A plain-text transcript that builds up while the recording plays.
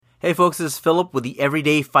Hey folks, this is Philip with the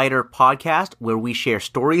Everyday Fighter podcast, where we share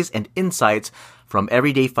stories and insights from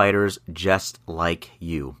everyday fighters just like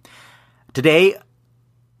you. Today,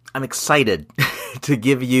 I'm excited to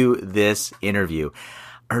give you this interview.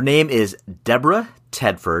 Her name is Deborah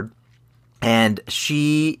Tedford, and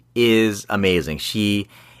she is amazing. She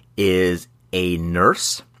is a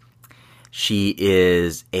nurse. She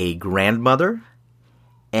is a grandmother.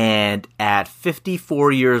 And at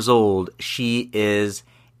 54 years old, she is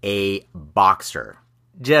a boxer.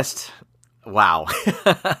 Just wow.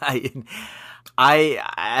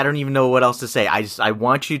 I don't even know what else to say. I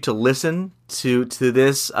want you to listen to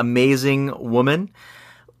this amazing woman.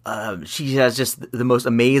 She has just the most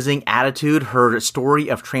amazing attitude. Her story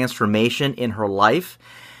of transformation in her life,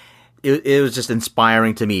 it was just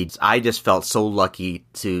inspiring to me. I just felt so lucky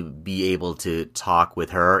to be able to talk with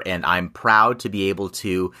her, and I'm proud to be able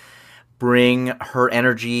to bring her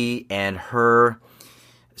energy and her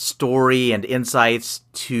story and insights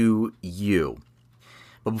to you.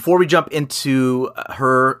 But before we jump into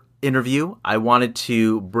her interview, I wanted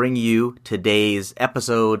to bring you today's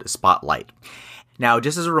episode spotlight. Now,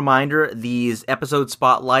 just as a reminder, these episode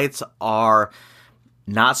spotlights are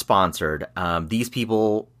not sponsored. These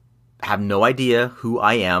people have no idea who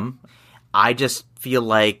I am. I just feel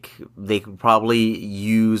like they could probably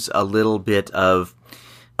use a little bit of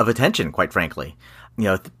attention, quite frankly. You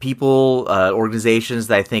know, people, organizations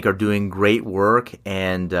that I think are doing great work,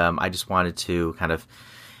 and I just wanted to kind of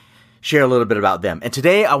share a little bit about them. And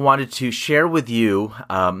today I wanted to share with you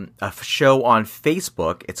a show on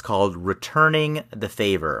Facebook. It's called Returning the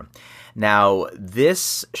Favor. Now,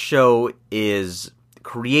 this show is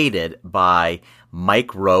created by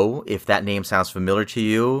Mike Rowe. If that name sounds familiar to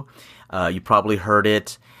you, you probably heard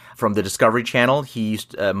it from the Discovery Channel.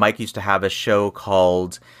 Mike used to have a show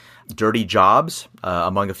called Dirty Jobs,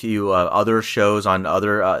 among a few other shows on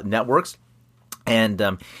other networks.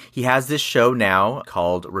 And he has this show now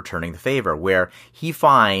called Returning the Favor, where he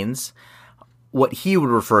finds what he would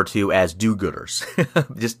refer to as do-gooders.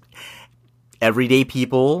 Just everyday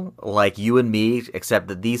people like you and me, except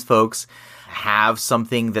that these folks have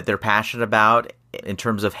something that they're passionate about in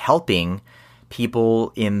terms of helping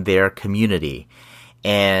people in their community.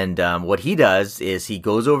 And what he does is he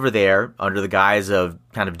goes over there under the guise of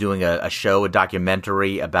kind of doing a show, a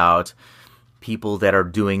documentary about people that are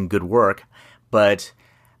doing good work. But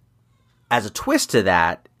as a twist to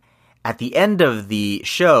that, at the end of the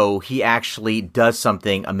show, he actually does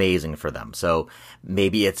something amazing for them. So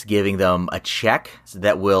maybe it's giving them a check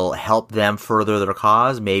that will help them further their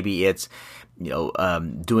cause. Maybe it's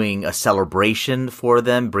doing a celebration for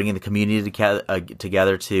them, bringing the community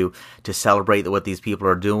together to celebrate what these people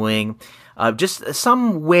are doing. Just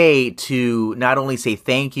some way to not only say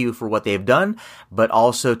thank you for what they've done, but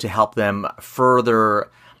also to help them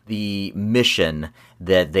further the mission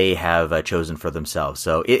that they have chosen for themselves.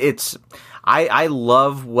 So I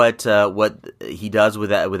love what he does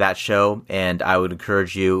with that show, and I would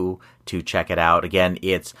encourage you to check it out. Again,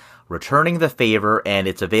 it's Returning the Favor, and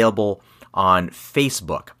it's available on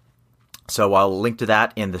Facebook. So I'll link to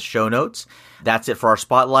that in the show notes. That's it for our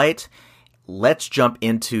spotlight. Let's jump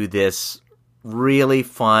into this really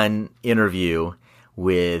fun interview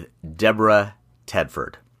with Deborah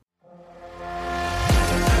Tedford.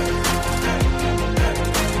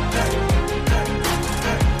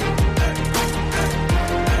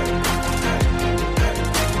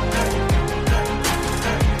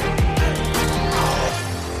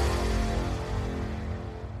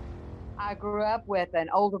 I grew up with an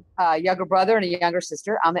older, younger brother and a younger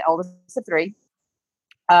sister. I'm the oldest of three.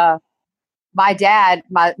 My dad,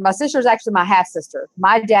 my sister is actually my half sister.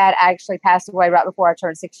 My dad actually passed away right before I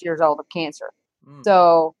turned 6 years old of cancer.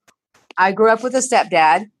 So I grew up with a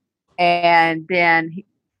stepdad, and then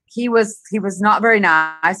he was not very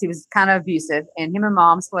nice. He was kind of abusive, and him and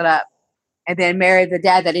mom split up, and then married the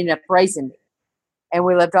dad that ended up raising me. And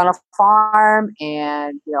we lived on a farm,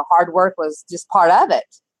 and hard work was just part of it.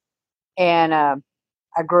 And I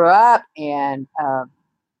grew up and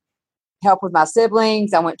helped with my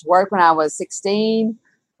siblings. I went to work when I was 16.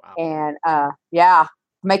 Wow. And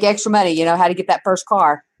make extra money, how to get that first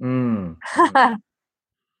car. And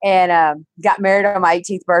got married on my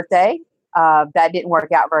 18th birthday. That didn't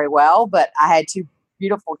work out very well, but I had two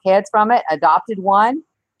beautiful kids from it, adopted one,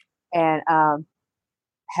 and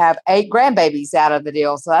have 8 grandbabies out of the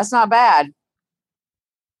deal. So that's not bad.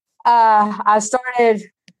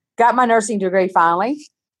 Got my nursing degree finally.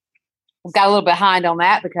 Got a little behind on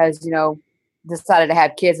that because, decided to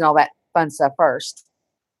have kids and all that fun stuff first.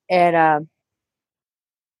 And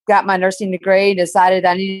got my nursing degree, decided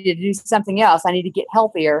I needed to do something else. I needed to get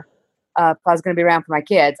healthier. if I was going to be around for my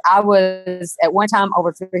kids. I was at one time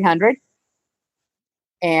over 300,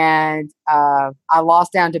 and I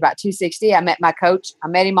lost down to about 260. I met my coach. I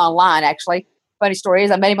met him online, actually. Funny story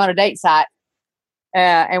is I met him on a date site.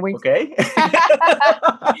 And we, Okay.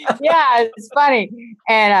 yeah, it's funny.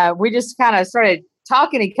 And we just kind of started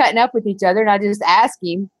talking and cutting up with each other. And I just asked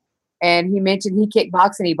him, and he mentioned he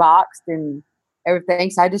kickboxed and he boxed and everything.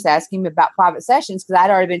 So I just asked him about private sessions because I'd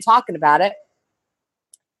already been talking about it.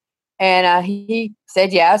 And he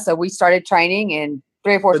said, yeah. So we started training, and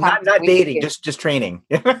 3 or 4 times. Not dating, just training.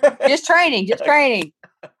 just training.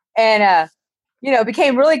 And,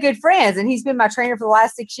 became really good friends. And he's been my trainer for the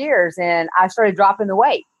last 6 years. And I started dropping the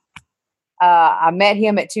weight. I met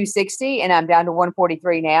him at 260, and I'm down to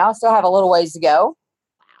 143 now. Still have a little ways to go.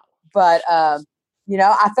 But, I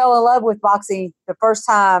fell in love with boxing the first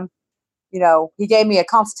time. He gave me a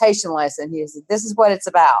consultation lesson. He said, this is what it's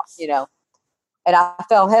about, and I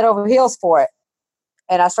fell head over heels for it.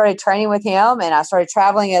 And I started training with him, and I started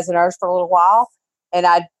traveling as a nurse for a little while. And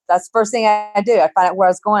that's the first thing I do. I'd find out where I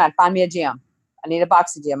was going. I'd find me a gym. I need a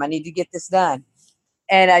boxing gym. I need to get this done.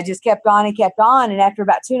 And I just kept on and kept on. And after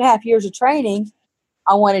about 2.5 years of training,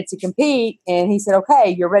 I wanted to compete. And he said,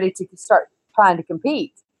 okay, you're ready to start trying to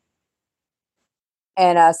compete.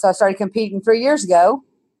 And so I started competing 3 years ago,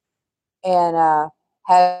 and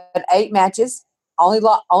had 8 matches.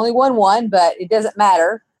 Only won one, but it doesn't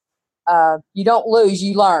matter. You don't lose,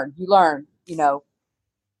 you learn.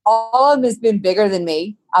 All of them has been bigger than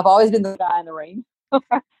me. I've always been the guy in the ring.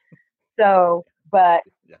 So, but,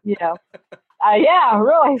 yeah,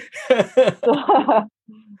 really.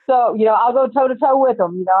 So, I'll go toe to toe with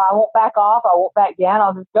them. I won't back off. I won't back down.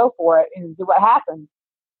 I'll just go for it and see what happens.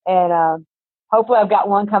 And hopefully I've got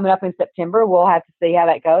one coming up in September. We'll have to see how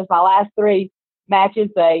that goes. My last 3 matches,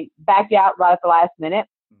 they backed out right at the last minute.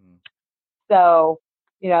 Mm-hmm. So,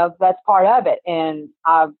 that's part of it. And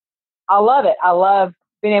I love it. I love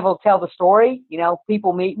being able to tell the story.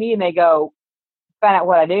 People meet me and they go, find out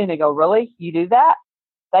what I do. And they go, really? You do that?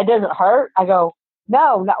 That doesn't hurt? I go,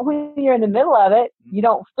 no, not when you're in the middle of it. You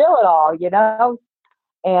don't feel it all,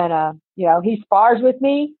 And, he spars with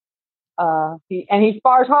me. He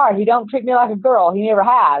spars hard. He don't treat me like a girl. He never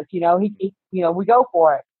has, we go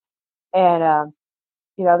for it. And,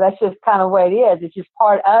 that's just kind of the way it is. It's just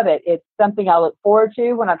part of it. It's something I look forward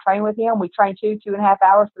to when I train with him. We train 2.5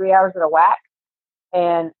 hours, 3 hours at a whack.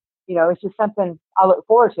 And, it's just something I look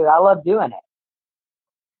forward to. I love doing it.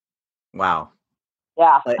 Wow.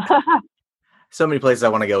 Yeah. So many places I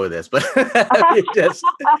want to go with this, but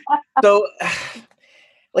so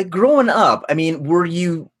like growing up, I mean, were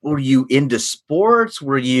you into sports?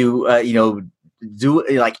 Were you,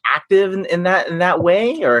 active in that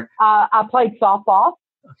way, or? I played softball.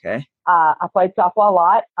 Okay. I played softball a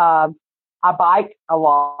lot. I biked a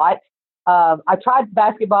lot. I tried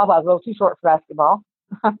basketball, but I was a little too short for basketball.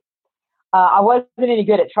 I wasn't any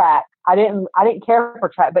good at track. I didn't care for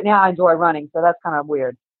track, but now I enjoy running, so that's kind of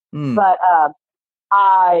weird. But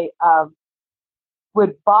I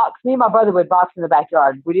would box. Me and my brother would box in the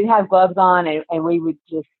backyard. We didn't have gloves on, and we would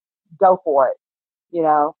just go for it,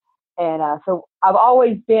 And so I've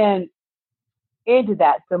always been into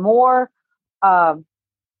that. The more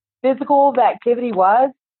physical the activity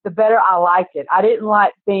was, the better I liked it. I didn't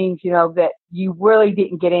like things, that you really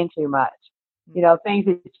didn't get into much. Things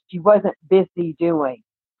that you wasn't busy doing.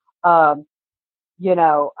 Chess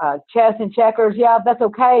and checkers, yeah, that's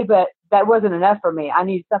okay, but that wasn't enough for me. I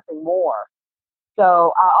needed something more.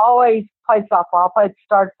 So I always played softball.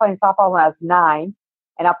 Started playing softball when I was 9,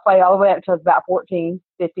 and I played all the way up until I was about 14,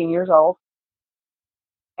 15 years old.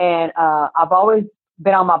 And I've always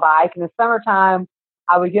been on my bike. In the summertime,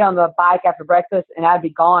 I would get on the bike after breakfast, and I'd be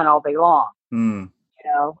gone all day long. And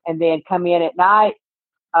then come in at night.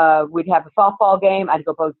 We'd have a softball game. I'd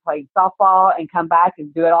go both play softball and come back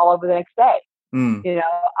and do it all over the next day.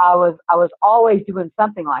 I was always doing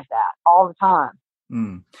something like that all the time.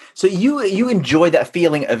 So you enjoyed that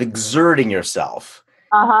feeling of exerting yourself.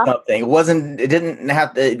 Something. It didn't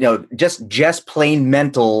have to, just plain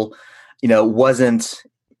mental, wasn't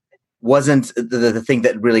the thing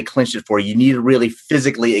that really clinched it for you. You need to really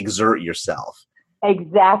physically exert yourself.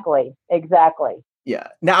 Exactly. Yeah.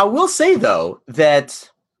 Now I will say though that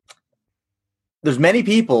there's many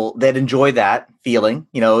people that enjoy that feeling,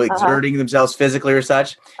 exerting themselves physically or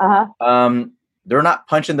such. They're not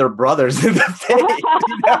punching their brothers in the face.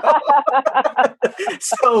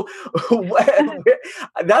 So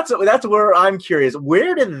that's where I'm curious.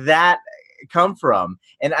 Where did that come from?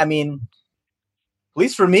 And I mean, at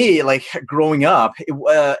least for me, like growing up,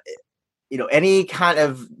 any kind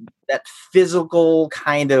of that physical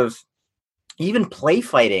kind of even play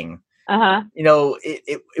fighting you know,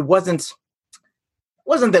 it wasn't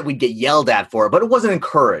that we'd get yelled at for it, but it wasn't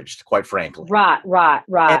encouraged, quite frankly. Right.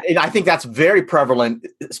 And I think that's very prevalent,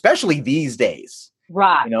 especially these days.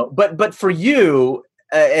 Right. You know, but for you,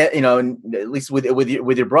 you know, at least with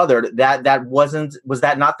your brother, was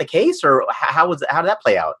that not the case, or how did that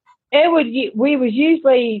play out? He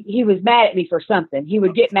was mad at me for something. He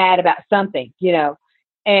would get mad about something, you know,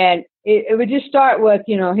 and it would just start with,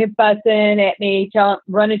 you know, him fussing at me,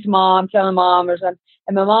 running to mom, telling mom or something.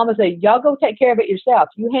 And my mom would say, y'all go take care of it yourself.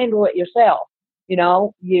 You handle it yourself. You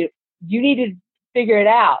know, you need to figure it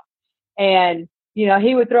out. And, you know,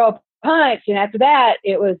 he would throw a punch. And after that,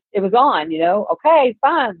 it was on, you know, okay,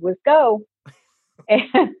 fine, let's go.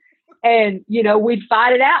 And, you know, we'd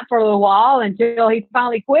fight it out for a little while until he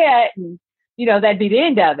finally quit, and, you know, that'd be the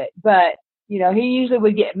end of it. But, you know, he usually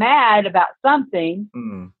would get mad about something.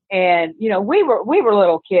 And, you know, we were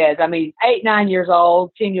little kids. I mean, 8, 9 years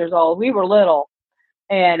old, 10 years old, we were little.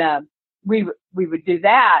 And we would do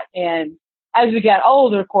that. And as we got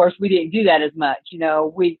older, of course, we didn't do that as much. You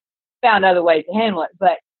know, we found other ways to handle it.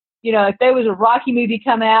 But, you know, if there was a Rocky movie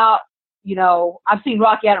come out, you know, I've seen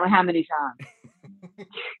Rocky, I don't know how many times.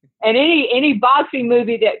 And any boxing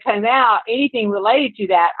movie that came out, anything related to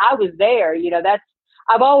that, I was there. You know,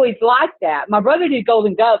 I've always liked that. My brother did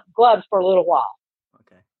Golden Gloves for a little while.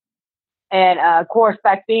 Okay. And, of course,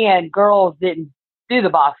 back then, girls didn't do the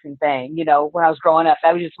boxing thing, you know, when I was growing up.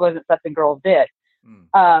 That just wasn't something girls did.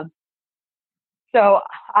 So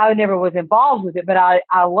I never was involved with it, but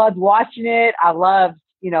I loved watching it. I loved,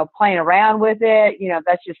 you know, playing around with it. You know,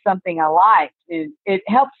 that's just something I liked. It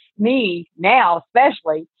helps me now,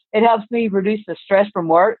 especially. It helps me reduce the stress from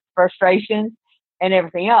work, frustration, and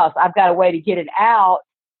everything else. I've got a way to get it out,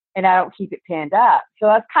 and I don't keep it pinned up. So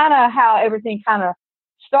that's kind of how everything kind of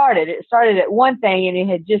started. It started at one thing,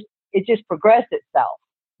 and it just progressed itself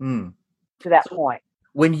to that point.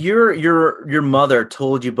 When your mother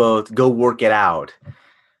told you both go work it out,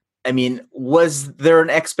 I mean, was there an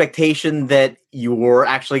expectation that you were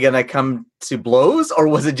actually going to come to blows, or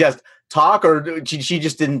was it just talk, or she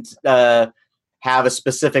just didn't have a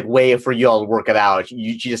specific way for you all to work it out?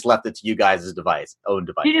 She just left it to you guys' own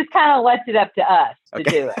device. She just kind of left it up to us to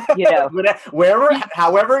do it, you know.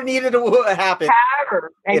 However it needed to happen.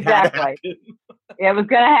 However, exactly. It was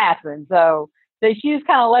going to happen. So she just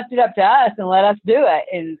kind of left it up to us and let us do it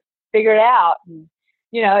and figure it out. And,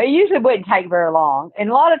 you know, it usually wouldn't take very long. And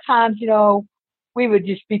a lot of times, you know, we would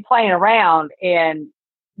just be playing around, and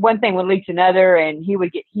one thing would lead to another, and he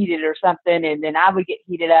would get heated or something, and then I would get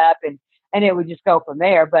heated up, and it would just go from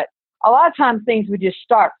there. But a lot of times things would just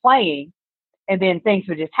start playing, and then things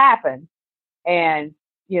would just happen. And,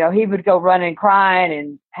 you know, he would go running, crying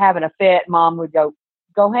and having a fit. Mom would go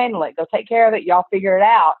handle it. Go take care of it. Y'all figure it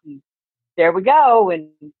out. And there we go. And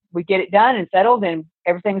we get it done and settled, and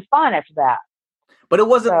everything was fine after that. But it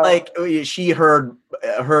wasn't like she heard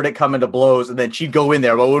it coming to blows, and then she'd go in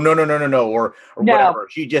there. Oh, no, or no, whatever.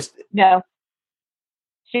 She just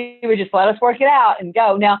She would just let us work it out and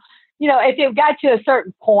go. Now, you know, if it got to a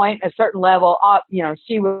certain point, a certain level, you know,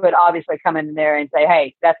 she would obviously come in there and say,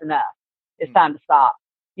 "Hey, that's enough. It's time to stop."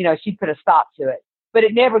 You know, she'd put a stop to it. But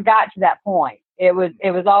it never got to that point. It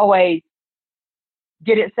was always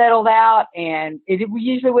get it settled out, and it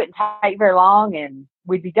usually wouldn't take very long, and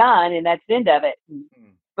we'd be done, and that's the end of it.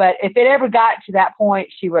 But if it ever got to that point,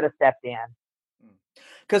 she would have stepped in.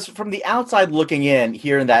 Because from the outside looking in,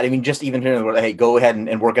 hearing that, I mean, just even hearing, hey, go ahead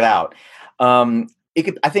and work it out.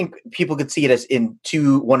 I think people could see it as in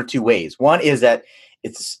one of two ways. One is that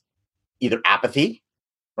it's either apathy,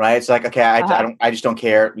 right? It's like, okay, I just don't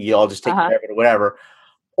care. You all just take care of it or whatever.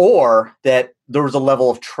 Or that there was a level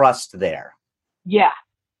of trust there. Yeah.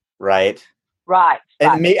 Right. Right.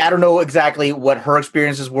 And I don't know exactly what her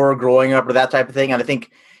experiences were growing up or that type of thing. And I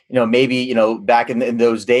think, you know, maybe, you know, back in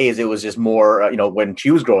those days, it was just more, you know, when she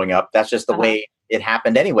was growing up, that's just the way it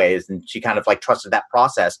happened anyways. And she kind of like trusted that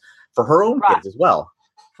process for her own kids as well.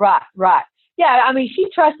 Right. Yeah. I mean, she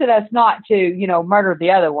trusted us not to, you know, murder the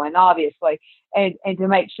other one, obviously, and to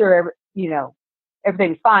make sure, you know,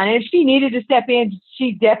 everything's fine. And if she needed to step in,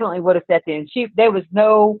 she definitely would have stepped in. There was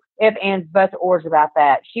no ifs, ands, buts, or ors about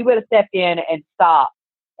that. She would have stepped in and stopped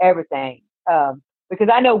everything. Because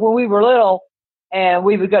I know when we were little and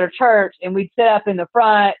we would go to church and we'd sit up in the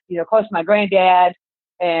front, you know, close to my granddad,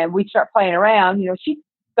 and we'd start playing around, you know, she'd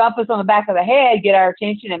thump us on the back of the head, get our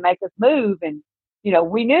attention and make us move. And, you know,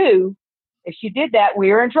 we knew if she did that,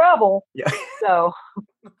 we were in trouble. Yeah.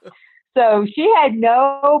 So she had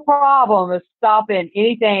no problem with stopping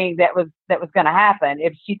anything that was going to happen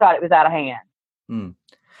if she thought it was out of hand.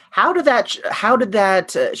 How did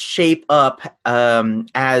that shape up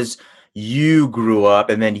as you grew up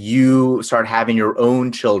and then you started having your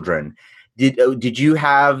own children, did you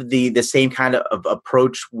have the same kind of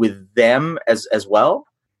approach with them as well?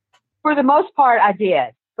 For the most part, I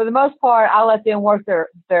did. For the most part, I let them work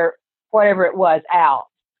their whatever it was out.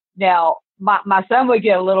 Now, my son would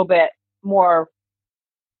get a little bit more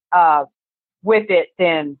uh, with it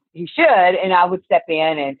than he should, and I would step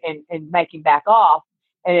in and make him back off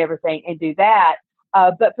and everything and do that.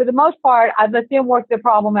 But for the most part, I let them work the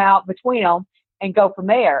problem out between them and go from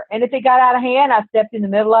there. And if it got out of hand, I stepped in the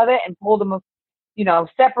middle of it and pulled them,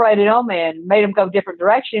 separated them and made them go different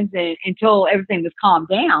directions until everything was calmed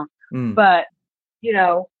down. But,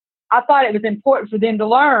 I thought it was important for them to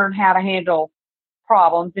learn how to handle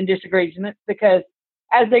problems and disagreements because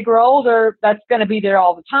as they grow older, that's going to be there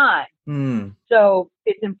all the time. So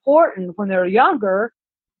it's important when they're younger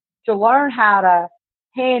to learn how to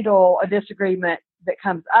handle a disagreement that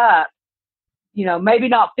comes up, maybe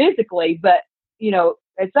not physically, but,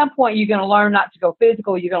 at some point you're going to learn not to go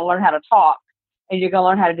physical. You're going to learn how to talk and you're going to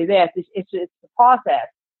learn how to do this. It's the process.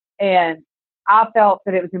 And I felt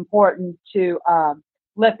that it was important to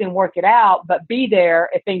let them work it out, but be there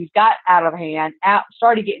if things got out of hand,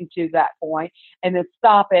 started getting to that point, and then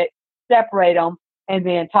stop it, separate them, and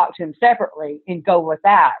then talk to them separately and go with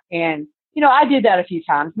that. And, I did that a few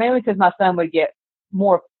times, mainly because my son would get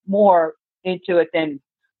more into it than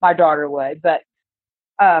my daughter would. But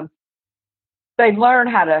they learn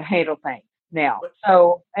how to handle things now.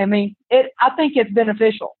 So, I think it's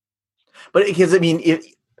beneficial. But because,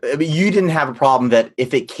 you didn't have a problem that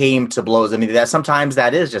if it came to blows, that sometimes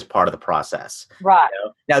that is just part of the process. Right.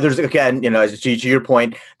 Now there's, again, to your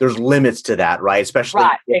point, there's limits to that, right? Especially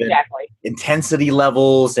exactly. Intensity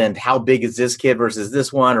levels and how big is this kid versus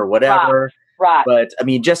this one or whatever. Right. But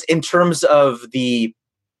just in terms of the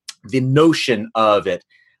notion of it,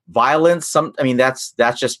 violence,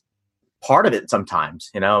 that's just part of it sometimes,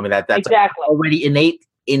 that's exactly. already innate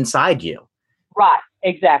inside you. Right.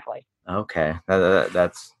 Exactly. Okay,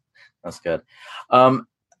 that's good.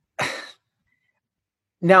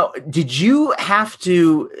 Now, did you have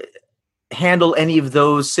to handle any of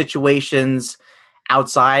those situations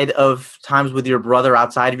outside of times with your brother,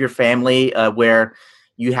 outside of your family, where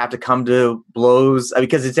you have to come to blows?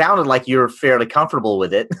 Because it sounded like you're fairly comfortable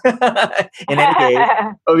with it. In any case,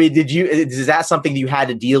 is that something you had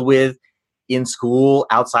to deal with in school,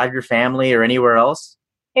 outside of your family, or anywhere else?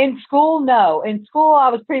 In school, no. In school, I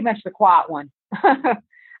was pretty much the quiet one.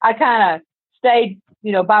 I kind of stayed,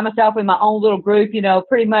 by myself in my own little group,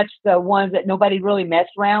 pretty much the ones that nobody really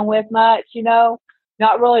messed around with much, not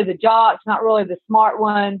really the jocks, not really the smart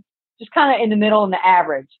ones, just kind of in the middle and the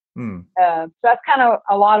average. So that's kind of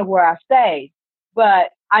a lot of where I stayed.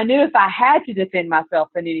 But I knew if I had to defend myself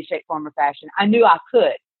in any shape, form, or fashion, I knew I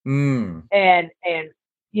could. And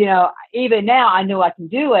even now I know I can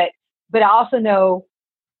do it, but I also know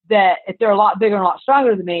that if they're a lot bigger and a lot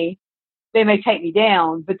stronger than me, they may take me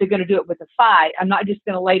down, but they're going to do it with a fight. I'm not just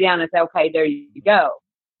going to lay down and say, okay, there you go.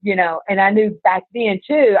 And I knew back then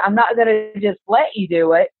too, I'm not going to just let you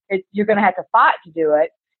do it. You're going to have to fight to do it.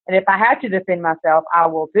 And if I have to defend myself, I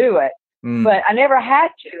will do it. But I never had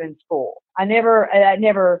to in school. That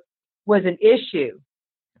never was an issue.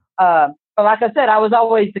 But like I said, I was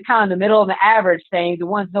always the kind of the middle and the average thing, the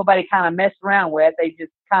ones nobody kind of messed around with. They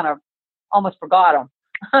just kind of almost forgot them.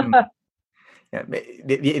 Yeah,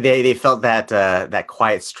 they felt that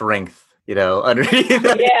quiet strength, underneath.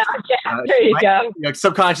 Yeah, there you go.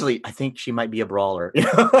 Subconsciously, I think she might be a brawler.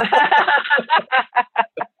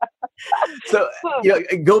 So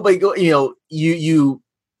you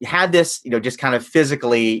had this, just kind of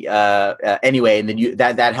physically anyway, and then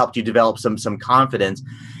that helped you develop some confidence.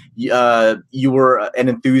 You were an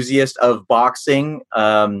enthusiast of boxing,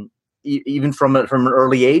 even from an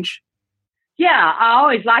early age. Yeah, I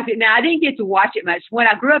always liked it. Now, I didn't get to watch it much. When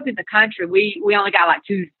I grew up in the country, we only got like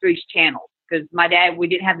 2 or 3 channels because my dad, we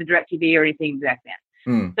didn't have the DirecTV or anything back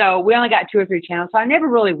then. So we only got 2 or 3 channels. So I never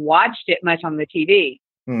really watched it much on the TV.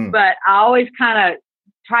 But I always kind of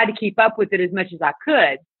tried to keep up with it as much as I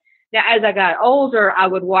could. Now, as I got older, I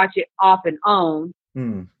would watch it off and on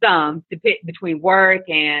some between work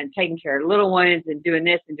and taking care of little ones and doing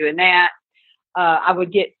this and doing that. I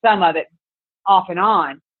would get some of it off and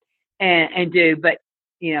on. And do, but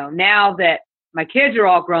now that my kids are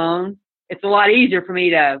all grown, it's a lot easier for me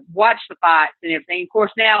to watch the fights and everything. Of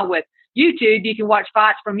course, now with YouTube, you can watch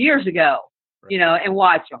fights from years ago, and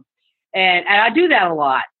watch them. And I do that a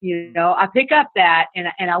lot. I pick up that and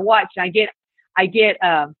I watch. And I get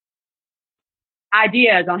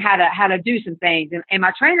ideas on how to do some things. And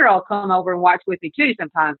my trainer will come over and watch with me too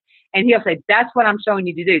sometimes. And he'll say, that's what I'm showing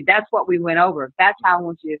you to do. That's what we went over. That's how I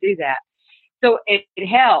want you to do that. So it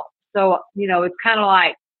helps. So, it's kind of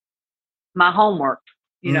like my homework,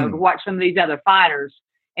 to watch some of these other fighters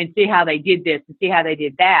and see how they did this and see how they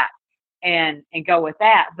did that and go with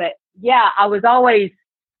that. But yeah, I was always,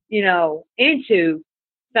 into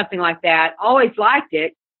something like that. Always liked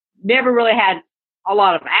it. Never really had a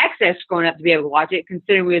lot of access growing up to be able to watch it,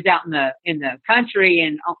 considering we was out in the country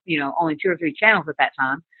and, only 2 or 3 channels at that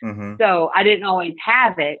time. Mm-hmm. So I didn't always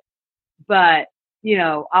have it, but,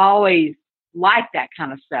 I always liked that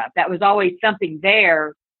kind of stuff. That was always something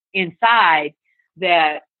there inside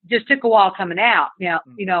that just took a while coming out. Now,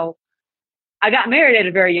 I got married at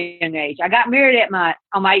a very young age. I got married on my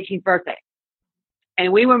 18th birthday.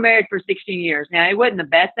 And we were married for 16 years. Now, it wasn't the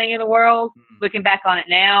best thing in the world. Looking back on it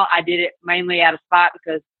now, I did it mainly out of spite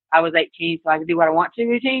because I was 18, so I could do what I want to,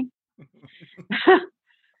 Eugene.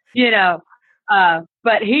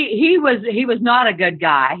 But he was not a good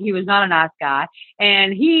guy. He was not a nice guy.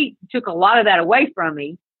 And he took a lot of that away from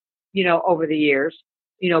me, over the years.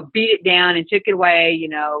 Beat it down and took it away.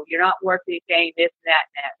 You're not worth anything, this and that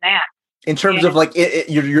and that. In terms of like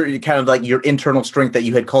your kind of like your internal strength that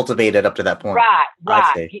you had cultivated up to that point.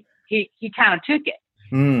 Right. He kind of took it.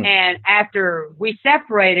 And after we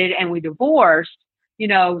separated and we divorced,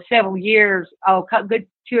 several years, good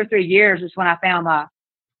 2 or 3 years is when I found my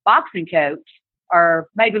boxing coach, or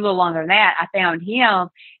maybe a little longer than that. I found him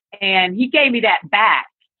and he gave me that back.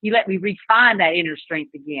 He let me refine that inner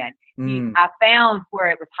strength again. I found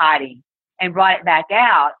where it was hiding and brought it back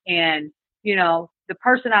out. And, the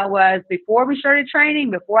person I was before we started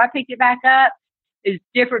training, before I picked it back up, is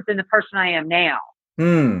different than the person I am now.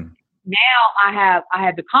 Now I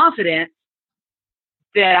have the confidence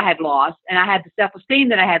that I had lost, and I had the self-esteem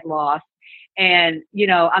that I had lost. And,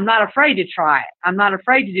 I'm not afraid to try it. I'm not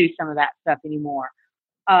afraid to do some of that stuff anymore.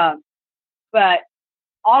 But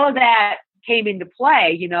all of that came into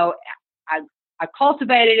play. I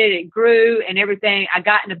cultivated it. It grew and everything. I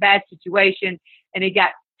got in a bad situation and it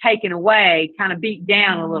got taken away, kind of beat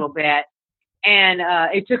down a little bit. And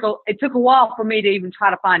it took a while for me to even try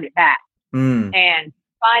to find it back. And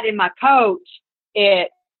finding my coach, it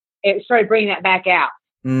started bringing that back out.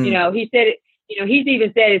 He said it, he's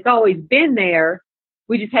even said it's always been there.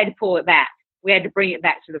 We just had to pull it back. We had to bring it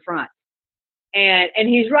back to the front. And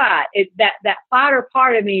he's right. That fighter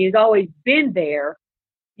part of me has always been there.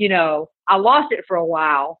 I lost it for a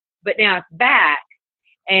while, but now it's back.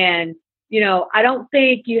 And, I don't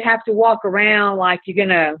think you have to walk around like you're going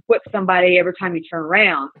to whip somebody every time you turn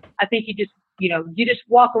around. I think you just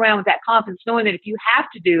walk around with that confidence, knowing that if you have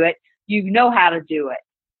to do it, you know how to do it.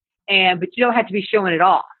 But you don't have to be showing it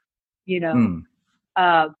off.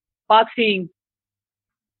 Boxing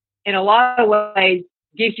in a lot of ways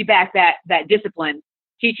gives you back that discipline,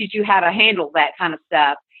 teaches you how to handle that kind of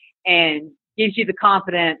stuff, and gives you the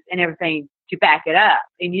confidence and everything to back it up.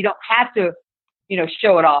 And you don't have to,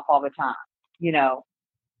 show it off all the time.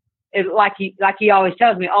 Like he always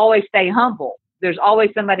tells me, always stay humble. There's always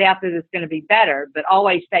somebody out there that's going to be better, but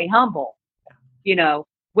always stay humble.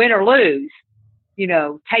 Win or lose,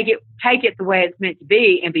 take it the way it's meant to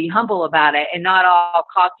be and be humble about it, and not all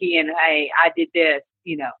cocky and, hey, I did this,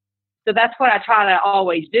 So that's what I try to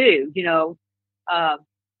always do,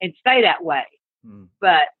 and stay that way.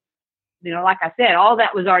 But, like I said, all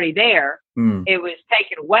that was already there. It was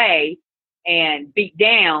taken away and beat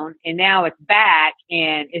down, and now it's back,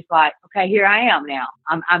 and it's like, okay, here I am now.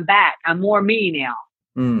 I'm back. I'm more me now.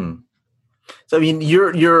 So I mean,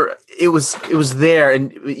 it was there,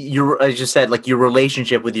 and as you said, like your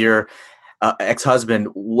relationship with your ex-husband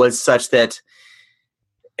was such that,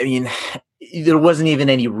 I mean, there wasn't even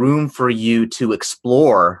any room for you to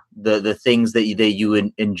explore the things that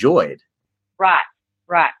you enjoyed. Right.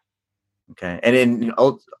 Okay, and then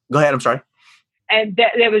go ahead. I'm sorry. And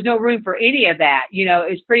there was no room for any of that.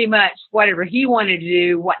 It's pretty much whatever he wanted to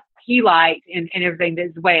do, what he liked, and everything.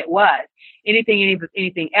 That's the way it was.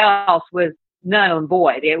 Anything else was null and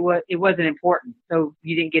void. It wasn't important. So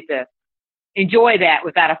you didn't get to enjoy that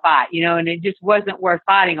without a fight, and it just wasn't worth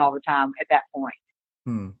fighting all the time at that point.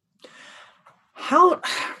 How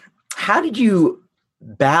did you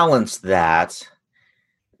balance that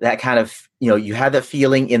kind of, you had that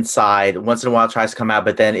feeling inside, once in a while it tries to come out,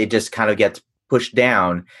 but then it just kind of gets pushed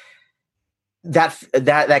down, that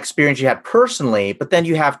experience you had personally, but then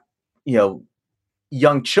you have,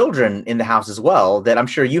 young children in the house as well, that I'm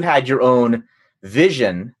sure you had your own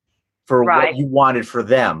vision for what you wanted for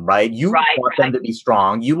them, right? You want them to be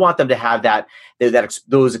strong. You want them to have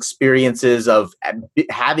those experiences of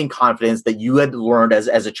having confidence that you had learned as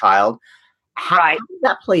a child. How did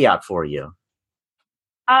that play out for you?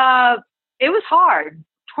 It was hard.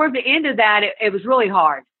 Toward the end of that, it was really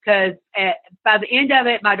hard because by the end of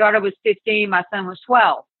it, my daughter was 15, my son was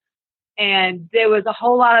 12. And there was a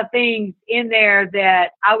whole lot of things in there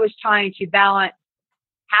that I was trying to balance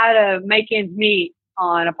how to make ends meet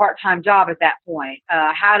on a part-time job at that point,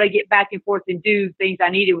 how to get back and forth and do things I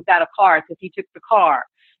needed without a car because he took the car,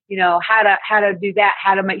 how to do that,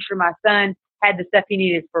 how to make sure my son had the stuff he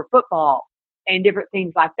needed for football and different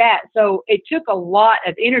things like that. So it took a lot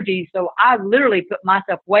of energy. So I literally put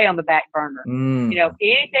myself way on the back burner.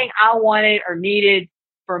 Anything I wanted or needed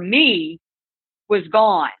for me was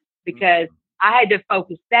gone because I had to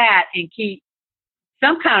focus that and keep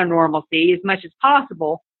some kind of normalcy as much as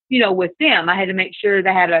possible, with them. I had to make sure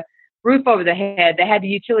they had a roof over their head. They had the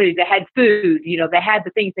utilities. They had food. They had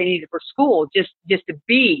the things they needed for school just to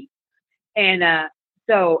be. And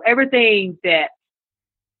so everything that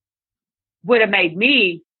would have made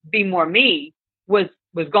me be more me was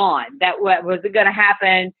gone. That wasn't going to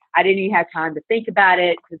happen. I didn't even have time to think about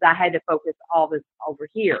it because I had to focus all this over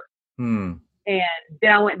here. And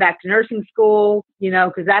then I went back to nursing school,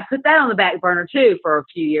 because I put that on the back burner too for a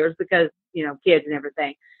few years because, kids and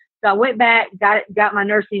everything. So I went back, got my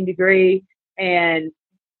nursing degree, and,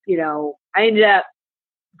 I ended up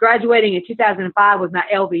graduating in 2005 with my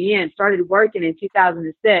LVN, started working in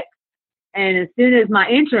 2006. And as soon as my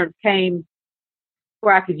insurance came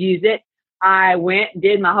where I could use it, I went and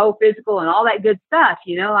did my whole physical and all that good stuff,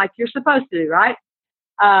 like you're supposed to do, right?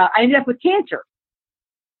 I ended up with cancer.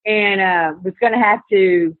 And was going to have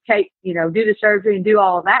to do the surgery and do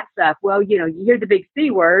all of that stuff. Well, you hear the big C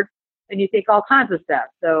word and you think all kinds of stuff.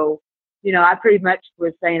 So, I pretty much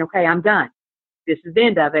was saying, okay, I'm done. This is the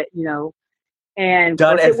end of it, And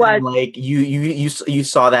done as it was in, like you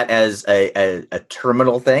saw that as a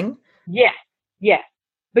terminal thing. Yes.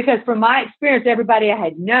 Because from my experience, everybody I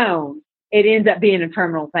had known, it ends up being a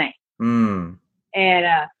terminal thing. And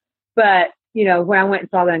but when I went and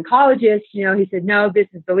saw the oncologist, he said, no, this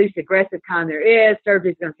is the least aggressive kind there is.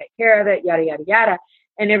 Surgery's going to take care of it, yada, yada, yada.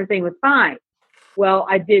 And everything was fine. Well,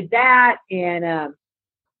 I did that and,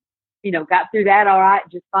 got through that all right,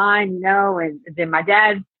 just fine, and then my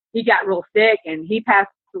dad, he got real sick and he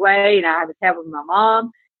passed away and I had to tell with my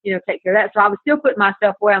mom, take care of that. So I was still putting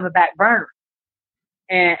myself way on the back burner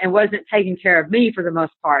and wasn't taking care of me for the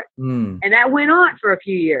most part. And that went on for a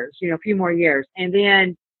few years, a few more years. And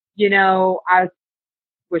then, I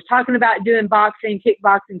was talking about doing boxing,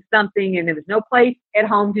 kickboxing, something, and there was no place at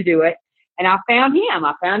home to do it. And I found him.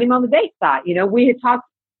 I found him on the date site. We had talked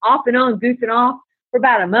off and on, goofing off for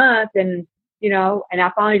about a month. And, and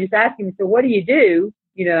I finally just asked him, so what do you do?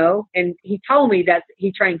 And he told me that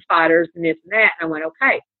he trains fighters and this and that. And I went,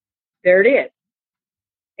 okay, there it is.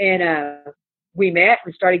 And we met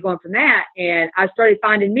and started going from that. And I started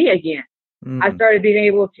finding me again. I started being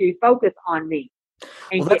able to focus on me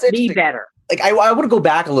and get me better. Like I want to go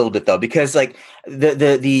back a little bit though, because like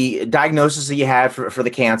the diagnosis that you had for the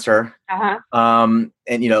cancer, and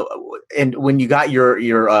and when you got your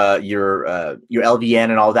LVN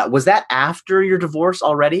and all that, was that after your divorce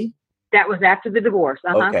already? That was after the divorce.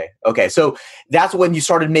 Okay. So that's when you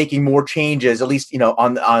started making more changes, at least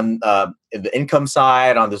on the income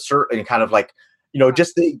side, on the certain kind of like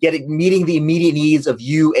just meeting the immediate needs of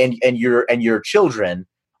you and your children.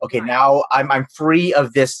 Okay, now I'm free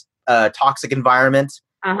of this toxic environment.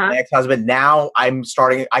 My ex-husband. Now I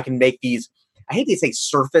can make these, I hate to say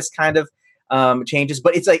surface kind of changes,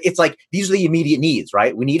 but it's like these are the immediate needs,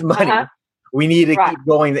 right? We need money. We need to keep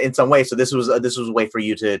going in some way. So this was a way for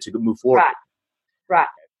you to move forward. Right.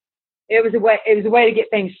 It was a way to get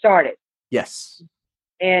things started. Yes.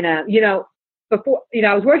 And before,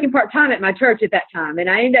 I was working part-time at my church at that time, and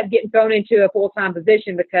I ended up getting thrown into a full-time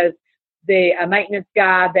position because the maintenance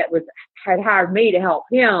guy that had hired me to help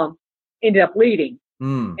him ended up leaving.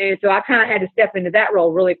 And so I kind of had to step into that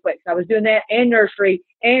role really quick. So I was doing that and nursery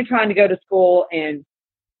and trying to go to school and,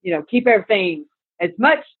 keep everything as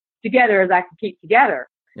much together as I could keep together.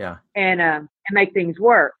 Yeah. And make things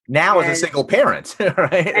work. Now as a single parent,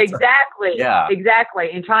 right? Exactly. Yeah.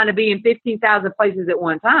 Exactly. And trying to be in 15,000 places at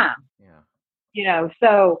one time. Yeah.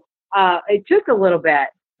 So it took a little bit.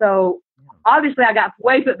 So obviously I got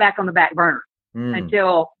way put back on the back burner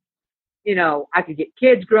until, I could get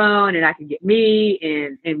kids grown and I could get me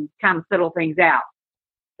and kind of settle things out.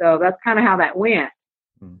 So that's kind of how that went.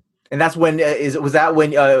 And that's when was that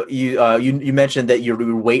when you mentioned that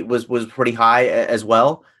your weight was pretty high as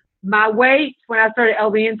well? My weight when I started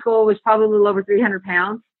LVN school was probably a little over 300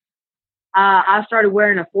 pounds. I started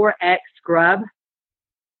wearing a 4X scrub,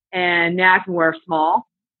 and now I can wear a small.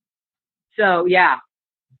 So yeah,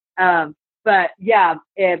 but yeah,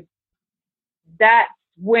 that's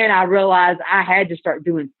when I realized I had to start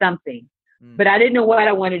doing something. But I didn't know what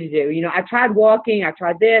I wanted to do. You know, I tried walking, I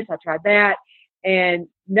tried this, I tried that, and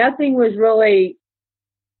nothing was really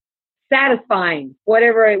satisfying,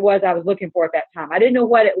 whatever it was I was looking for at that time. I didn't know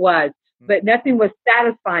what it was, but nothing was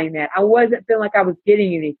satisfying that. I wasn't feeling like I was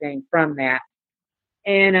getting anything from that.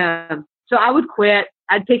 And so I would quit.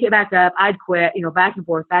 I'd pick it back up. I'd quit, you know, back and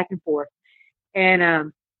forth, back and forth.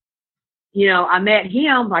 And, you know, I met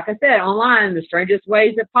him, like I said, online in the strangest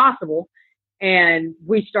ways that possible. And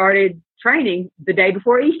we started training the day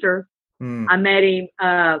before Easter. I met him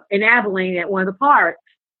in Abilene at one of the parks.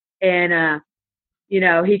 And, you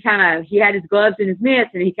know, he had his gloves and his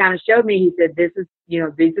mitts, and he kind of showed me, he said, this is, you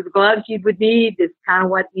know, these are the gloves you would need. This is kind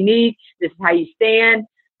of what you need. This is how you stand.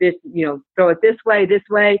 This, you know, throw it this way,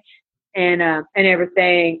 and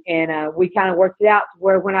everything. And we kind of worked it out to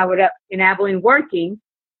where when I was up in Abilene working,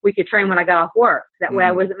 we could train when I got off work. That way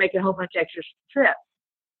I wasn't making a whole bunch of extra trips,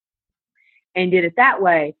 and did it that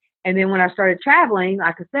way. And then when I started traveling,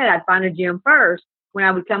 like I said, I'd find a gym first. When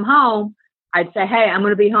I would come home, I'd say, hey, I'm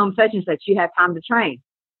going to be home such and such. You have time to train?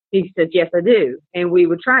 He said, yes, I do. And we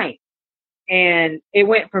would train. And it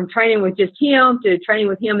went from training with just him to training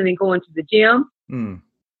with him and then going to the gym.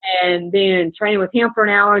 And then training with him for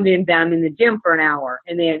an hour, and then down in the gym for an hour.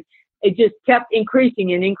 And then it just kept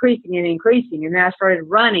increasing and increasing and increasing. And then I started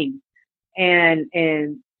running. And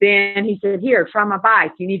then he said, here, try my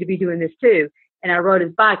bike. You need to be doing this too. And I rode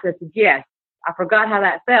his bike. I said, yes. I forgot how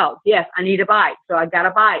that felt. Yes, I need a bike. So I got a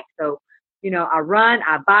bike. So, you know, I run,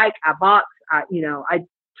 I bike, I box. You know, I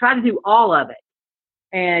try to do all of it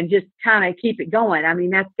and just kind of keep it going. I mean,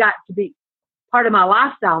 that's got to be part of my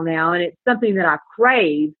lifestyle now. And it's something that I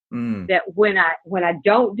crave, that when I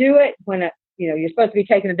don't do it, you know, you're supposed to be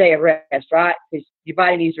taking a day of rest, right? Because your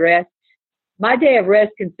body needs rest. My day of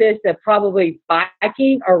rest consists of probably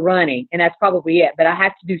biking or running, and that's probably it. But I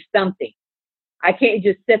have to do something. I can't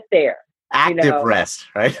just sit there. Active rest,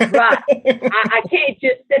 right? Right. I can't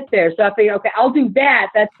just sit there. So I think, okay, I'll do that.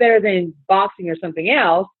 That's better than boxing or something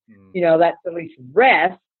else. You know, that's at least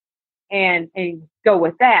rest, and go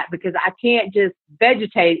with that, because I can't just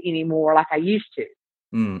vegetate anymore like I used to.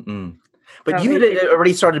 But So you had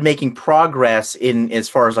already started making progress in as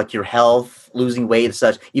far as like your health, losing weight and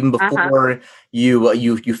such, even before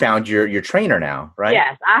you found your trainer now, right?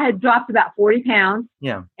 Yes, I had dropped about 40 pounds.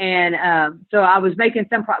 Yeah, and so I was making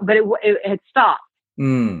some, but it had stopped,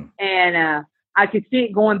 and I could see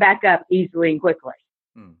it going back up easily and quickly.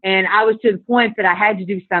 And I was to the point that I had to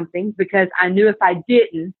do something, because I knew if I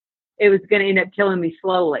didn't, it was going to end up killing me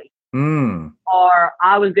slowly. Or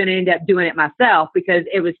I was going to end up doing it myself, because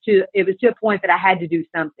it was to a point that I had to do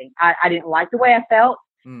something. I didn't like the way I felt.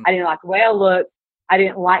 I didn't like the way I looked. I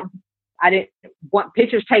didn't want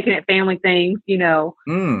pictures taken at family things, you know,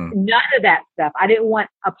 none of that stuff. I didn't want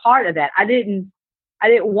a part of that. I didn't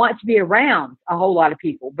want to be around a whole lot of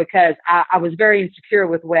people, because I was very insecure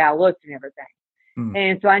with the way I looked and everything.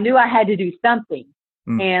 And so I knew I had to do something.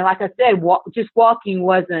 And like I said, just walking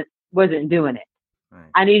wasn't doing it. Right.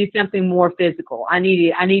 I needed something more physical. I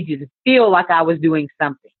needed to feel like I was doing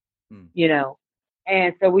something, you know.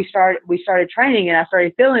 And so we started training, and I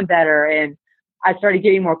started feeling better, and I started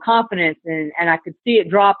getting more confidence, and I could see it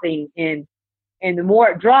dropping, and the more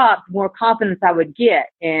it dropped, the more confidence I would get,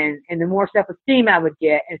 and the more self-esteem I would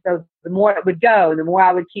get. And so the more it would go, and the more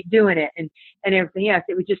I would keep doing it, and everything else.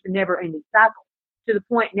 It was just a never-ending cycle, to the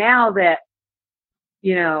point now that,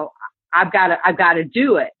 you know, I've got to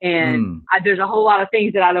do it. And there's a whole lot of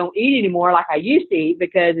things that I don't eat anymore like I used to eat,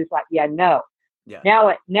 because it's like, no. Yeah. Now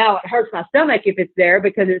it hurts my stomach if it's there,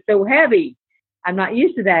 because it's so heavy. I'm not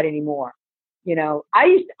used to that anymore. You know,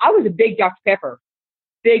 I was a big Dr. Pepper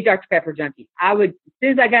junkie. As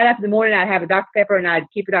soon as I got up in the morning, I'd have a Dr. Pepper, and I'd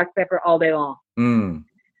keep a Dr. Pepper all day long.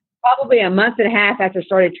 Probably a month and a half after I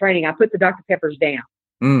started training, I put the Dr. Peppers down.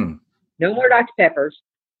 No more Dr. Peppers,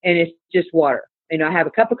 and it's just water. You know, I have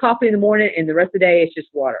a cup of coffee in the morning, and the rest of the day it's just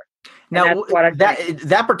water. Now,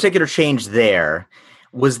 that particular change there,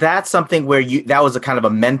 was that something where that was a kind of a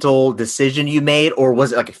mental decision you made, or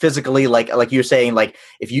was it like physically, like you're saying, like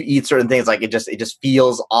if you eat certain things, like it just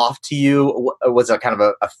feels off to you? Was it kind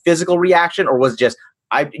of a physical reaction, or was it just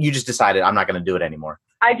you just decided I'm not going to do it anymore?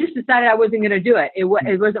 I just decided I wasn't going to do it. It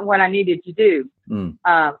wasn't what I needed to do, and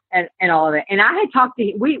all of it. And I had talked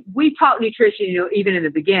to we talked nutrition, you know, even in the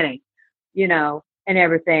beginning, you know, and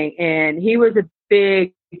everything. And he was a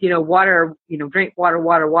big, you know, water, you know, drink water.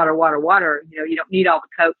 You know, you don't need all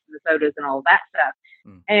the Cokes and the sodas and all that stuff.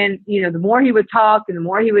 And, you know, the more he would talk and the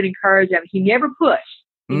more he would encourage, he never pushed.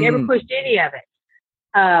 He never pushed any of it.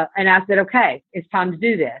 And I said, okay, it's time to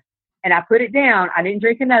do this. And I put it down. I didn't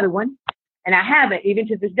drink another one. And I haven't, even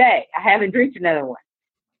to this day, I haven't drank another one.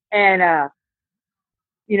 And,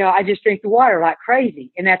 you know, I just drink the water like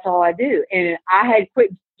crazy, and that's all I do. And I had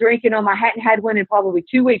quit drinking them. I hadn't had one in probably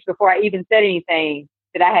 2 weeks before I even said anything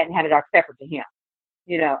that I hadn't had a Dr. Pepper to him.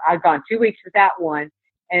 You know, I'd gone 2 weeks without one,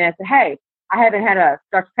 and I said, hey, I haven't had a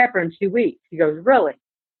Dr. Pepper in 2 weeks. He goes, really?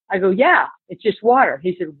 I go, yeah, it's just water.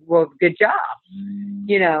 He said, well, good job.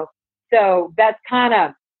 You know, so that's kind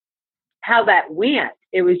of how that went.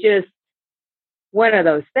 It was just one of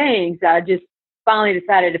those things. I just finally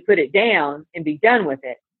decided to put it down and be done with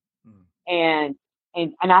it. And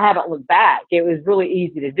I haven't looked back. It was really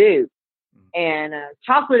easy to do. And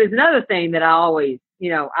chocolate is another thing that I always, you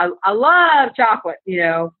know, I love chocolate, you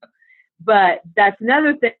know, but that's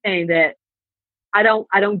another thing that I don't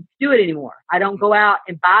do it anymore. I don't go out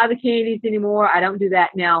and buy the candies anymore. I don't do that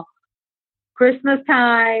now. Christmas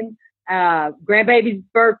time, grandbaby's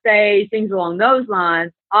birthday, things along those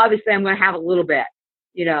lines. Obviously, I'm going to have a little bit.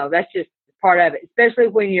 You know, that's just part of it. Especially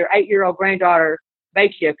when your 8-year-old granddaughter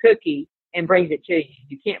bakes you a cookie and brings it to you.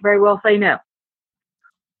 You can't very well say no.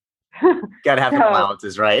 Got to have some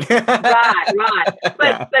allowances, right? right.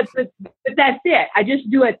 But that's it. I just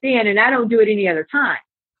do it then, and I don't do it any other time.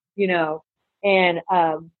 You know. And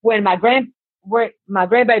when my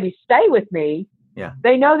grandbabies stay with me,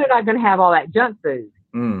 they know they're not going to have all that junk food.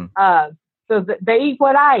 So they eat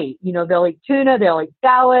what I eat. You know, they'll eat tuna, they'll eat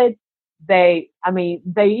salad. They eat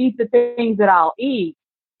the things that I'll eat,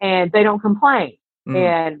 and they don't complain.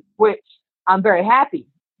 And which I'm very happy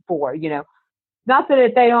for. You know, not that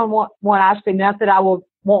if they don't want ice cream, not that I won't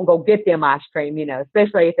go get them ice cream. You know,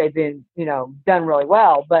 especially if they've been, you know, done really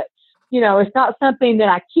well, but. You know, it's not something that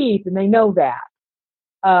I keep, and they know that.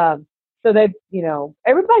 So they, you know,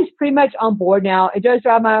 everybody's pretty much on board now. It does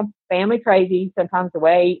drive my family crazy sometimes, the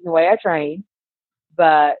way I eat and the way I train.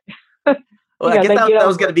 But well, I guess that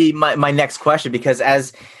was going to be my next question, because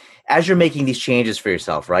as you're making these changes for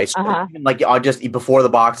yourself, right? Like just before the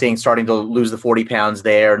boxing, starting to lose the 40 pounds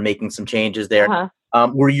there and making some changes there.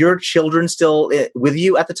 Were your children still with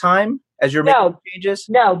you at the time as you're making changes?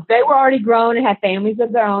 No, they were already grown and had families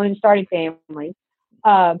of their own and starting families.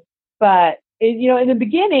 But you know, in the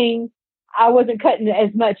beginning, I wasn't cutting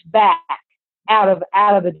as much back out of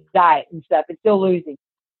the diet and stuff, and still losing.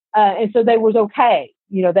 And so they was okay.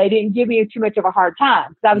 You know, they didn't give me too much of a hard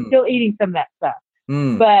time because I was still eating some of that stuff.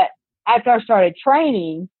 But after I started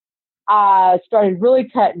training, I started really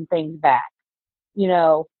cutting things back. You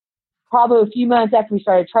know, probably a few months after we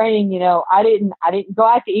started training, you know, I didn't go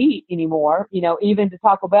out to eat anymore, you know, even to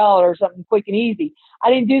Taco Bell or something quick and easy. I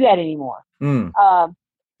didn't do that anymore.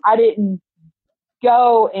 I didn't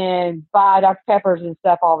go and buy Dr. Peppers and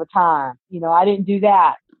stuff all the time. You know, I didn't do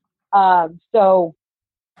that. So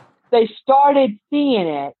they started seeing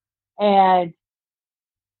it. And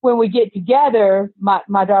when we get together,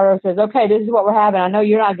 my daughter says, okay, this is what we're having. I know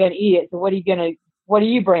you're not going to eat it. So what are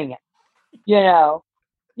you bringing? You know,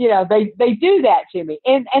 they do that to me,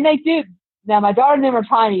 and they do. Now, my daughter and them are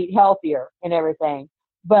trying to eat healthier and everything,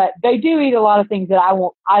 but they do eat a lot of things that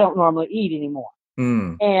I don't normally eat anymore.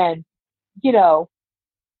 And, you know,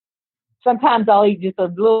 sometimes I'll eat just a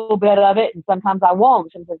little bit of it, and sometimes I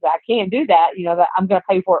won't. Sometimes I can't do that. You know, that I'm going to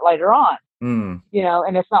pay for it later on. You know,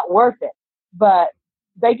 and it's not worth it. But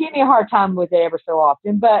they give me a hard time with it every so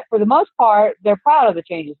often. But for the most part, they're proud of the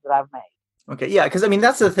changes that I've made. Okay, yeah, because I mean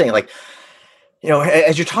that's the thing, like. You know,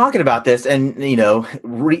 as you're talking about this and, you know,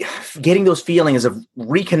 getting those feelings of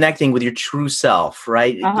reconnecting with your true self,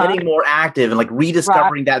 right? Getting more active and like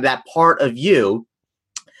rediscovering that part of you.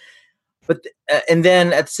 But, and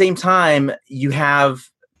then at the same time, you have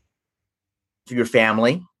your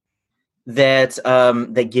family that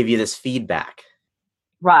give you this feedback.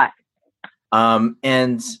 Right.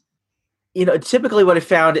 And, you know, typically what I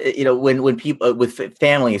found, you know, when people with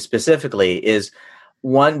family specifically is,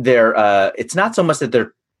 one, it's not so much that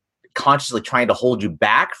they're consciously trying to hold you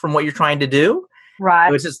back from what you're trying to do.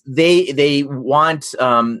 Right. It's just they want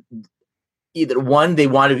either one, they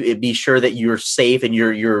want to be sure that you're safe and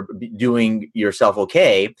you're doing yourself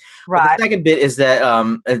okay. Right. But the second bit is that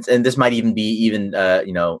and this might even be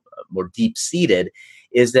you know, more deep seated,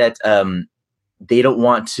 is that they don't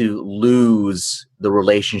want to lose the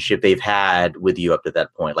relationship they've had with you up to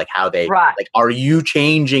that point. Like how they, like, are you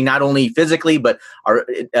changing not only physically, but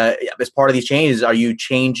as part of these changes, are you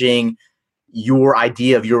changing your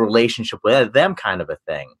idea of your relationship with them, kind of a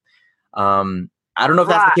thing? I don't know if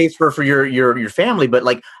that's the case for your family, but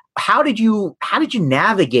like, how did you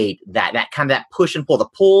navigate that kind of that push and pull, the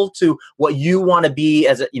pull to what you want to be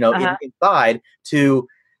as a, you know, inside, to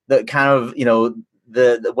the kind of, you know,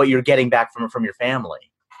 the what you're getting back from your family?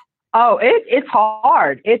 Oh, it's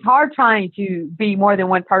hard. It's hard trying to be more than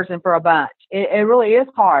one person for a bunch. It really is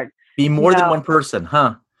hard. Be more than one person,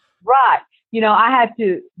 huh? Right. I have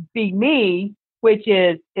to be me, which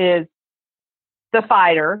is the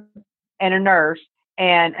fighter and a nurse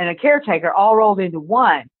and a caretaker all rolled into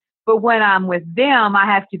one. But when I'm with them, I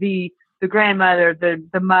have to be the grandmother,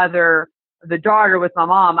 the mother, the daughter with my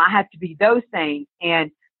mom. I have to be those things.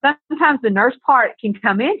 And sometimes the nurse part can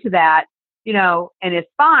come into that, and it's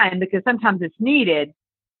fine because sometimes it's needed.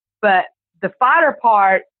 But the fighter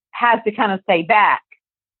part has to kind of stay back,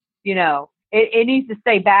 It needs to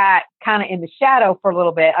stay back kind of in the shadow for a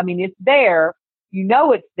little bit. I mean, it's there,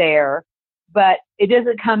 it's there, but it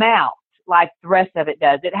doesn't come out like the rest of it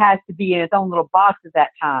does. It has to be in its own little box at that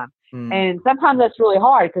time. And sometimes that's really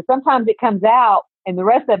hard because sometimes it comes out and the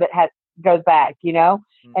rest of it goes back,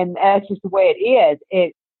 and that's just the way it is.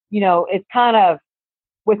 It's kind of,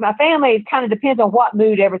 with my family, it kind of depends on what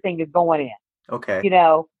mood everything is going in. Okay.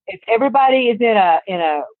 If everybody is in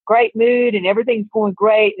a great mood and everything's going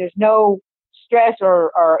great, there's no stress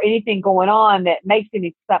or anything going on that makes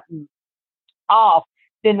something off,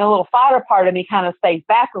 then the little fighter part of me kind of stays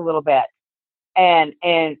back a little bit. And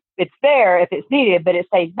it's there if it's needed, but it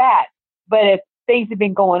stays back. But if things have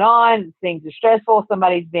been going on, things are stressful,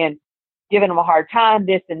 somebody's been giving them a hard time,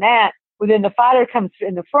 this and that, well, then the fighter comes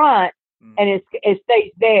in the front and it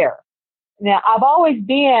stays there. Now, I've always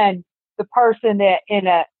been the person that in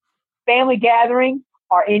a family gathering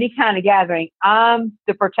or any kind of gathering, I'm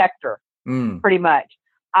the protector, pretty much.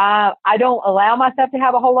 I don't allow myself to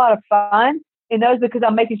have a whole lot of fun in those because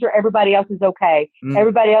I'm making sure everybody else is okay.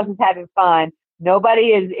 Everybody else is having fun. Nobody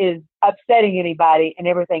is upsetting anybody and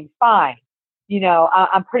everything's fine.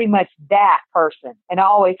 I'm pretty much that person and I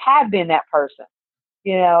always have been that person,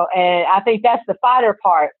 and I think that's the fighter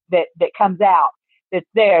part that comes out. That's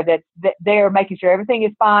there, that they're making sure everything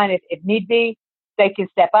is fine. If need be, they can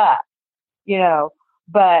step up,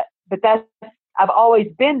 but I've always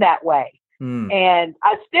been that way. And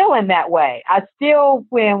I still am that way.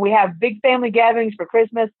 When we have big family gatherings for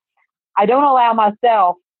Christmas, I don't allow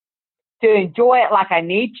myself to enjoy it like I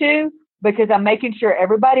need to because I'm making sure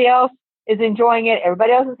everybody else is enjoying it.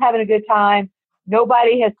 Everybody else is having a good time.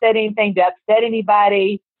 Nobody has said anything to upset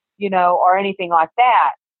anybody, or anything like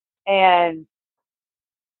that. And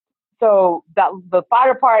so the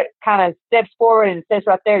fighter part kind of steps forward and sits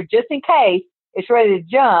right there just in case it's ready to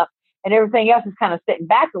jump. And everything else is kind of sitting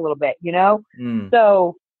back a little bit,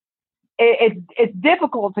 So it's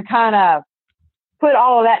difficult to kind of put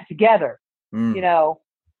all of that together,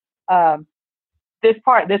 this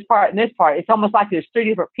part, and this part. It's almost like there's three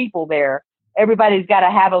different people there. Everybody's got to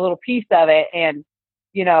have a little piece of it, and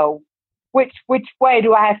which way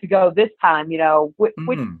do I have to go this time? Which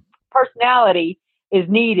personality is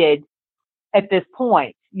needed at this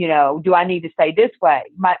point? Do I need to stay this way?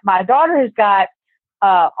 My daughter has got.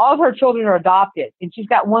 All of her children are adopted, and she's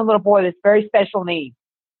got one little boy that's very special needs.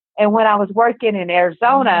 And when I was working in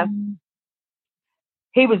Arizona,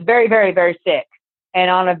 he was very, very, very sick and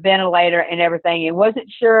on a ventilator and everything, and wasn't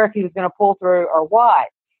sure if he was going to pull through or what.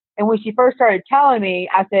 And when she first started telling me,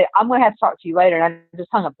 I said, I'm going to have to talk to you later. And I just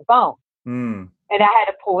hung up the phone. And I had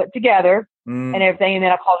to pull it together and everything. And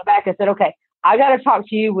then I called her back. I said, okay, I got to talk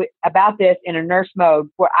to you about this in a nurse mode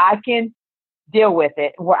where I can deal with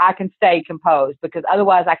it, where I can stay composed, because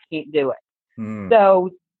otherwise I can't do it.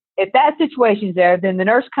 So if that situation's there, then the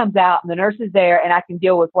nurse comes out and the nurse is there and I can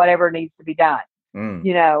deal with whatever needs to be done.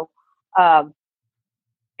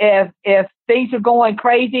 If things are going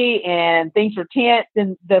crazy and things are tense,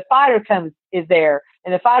 then the fighter is there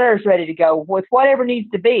and the fighter is ready to go with whatever needs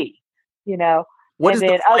to be, What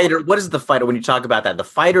is the fighter when you talk about that? The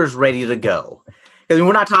fighter's ready to go. Because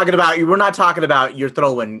we're not talking about you're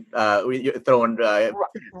throwing. Right.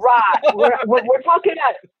 We're talking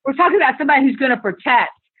about somebody who's going to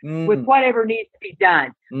protect with whatever needs to be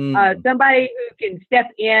done. Somebody who can step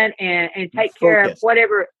in and take care of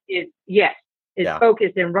whatever is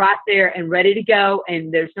focused and right there and ready to go.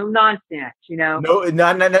 And there's no nonsense,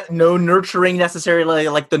 No nurturing necessarily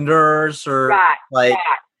like the nurse or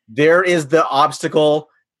there is the obstacle.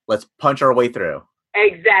 Let's punch our way through.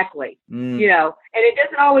 Exactly. And it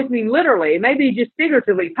doesn't always mean literally. It may be just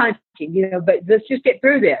figuratively punching, but let's just get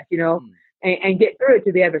through this, and get through it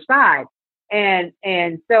to the other side. And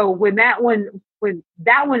so when that one is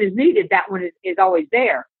needed, that one is always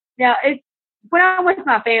there. Now, when I'm with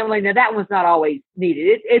my family, now that one's not always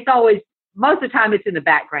needed. It's always, most of the time it's in the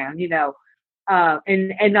background,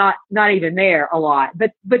 and not even there a lot,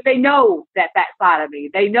 but they know that side of me.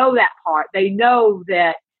 They know that part. They know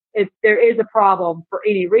that if there is a problem for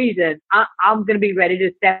any reason, I'm going to be ready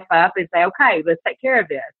to step up and say, okay, let's take care of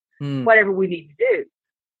this. whatever we need to do.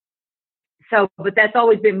 So, but that's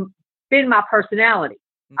always been my personality.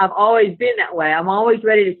 I've always been that way. I'm always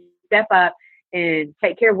ready to step up and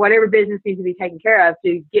take care of whatever business needs to be taken care of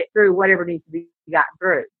to get through whatever needs to be gotten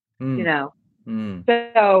through, you know?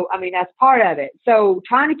 So, I mean, that's part of it. So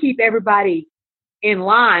trying to keep everybody in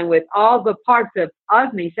line with all the parts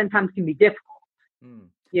of me sometimes can be difficult,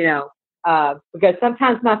 you know, because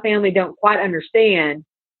sometimes my family don't quite understand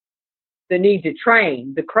the need to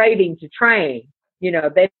train, the craving to train. You know,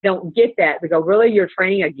 they don't get that. They go, really, you're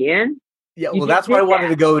training again? Yeah, well, that's what I wanted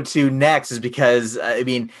to go to next, is because, I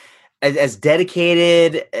mean, as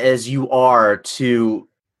dedicated as you are to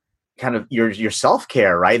kind of your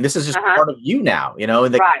self-care, right? And this is just part of you now, you know,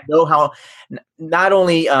 and you know how not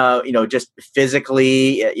only, you know, just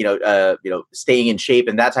physically, you know, staying in shape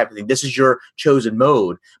and that type of thing, this is your chosen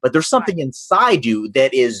mode, but there's something inside you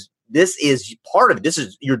that this is part of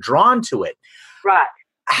it. You're drawn to it. Right.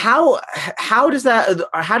 How do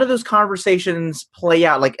those conversations play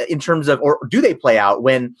out, like in terms of, or do they play out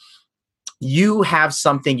when you have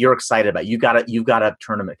something you're excited about? You've got a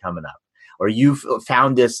tournament coming up, or you've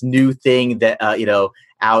found this new thing that, you know,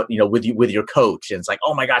 out, you know, with your coach, and it's like,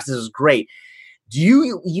 oh my gosh, this is great. Do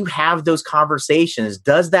you have those conversations?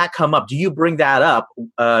 Does that come up? Do you bring that up?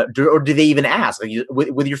 Or do they even ask, like,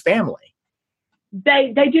 with your family?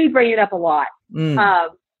 They do bring it up a lot.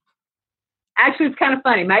 Actually, it's kind of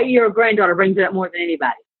funny. My 8-year-old granddaughter brings it up more than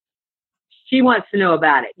anybody. She wants to know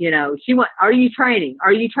about it. You know, are you training?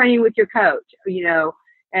 Are you training with your coach? You know,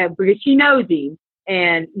 because she knows him,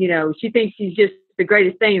 and, you know, she thinks he's just the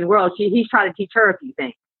greatest thing in the world. He's trying to teach her a few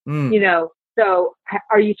things, you know. So,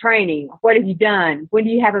 are you training? What have you done? When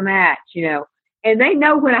do you have a match? You know, and they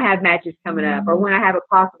know when I have matches coming up, or when I have a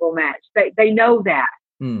possible match. They know that.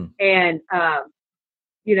 And,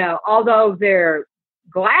 you know, although they're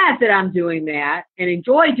glad that I'm doing that and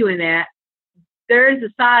enjoy doing that, there is a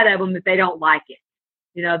side of them that they don't like it.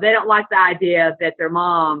 You know, they don't like the idea that their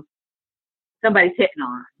mom, somebody's hitting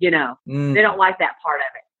on her, you know. They don't like that part of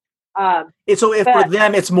it. So for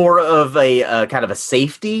them, it's more of a kind of a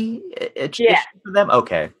safety issue for them?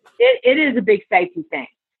 Okay. It is a big safety thing.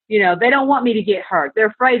 You know, they don't want me to get hurt. They're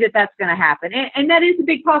afraid that that's going to happen. And that is a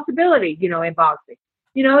big possibility, you know, in boxing.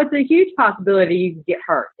 You know, it's a huge possibility you can get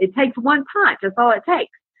hurt. It takes one punch. That's all it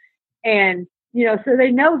takes. And, you know, so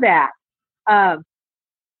they know that.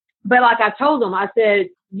 But like I told them, I said,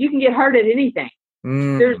 you can get hurt at anything.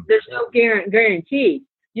 There's no guarantee.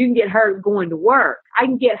 You can get hurt going to work. I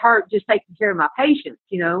can get hurt just taking care of my patients.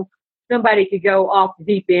 You know, somebody could go off the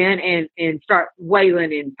deep end and start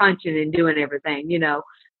wailing and punching and doing everything, you know.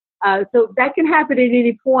 So that can happen at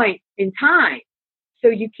any point in time. So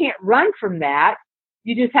you can't run from that.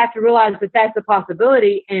 You just have to realize that that's a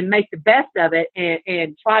possibility and make the best of it,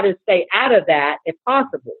 and try to stay out of that if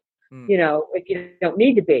possible, you know, if you don't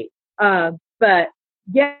need to be. But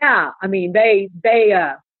yeah, I mean,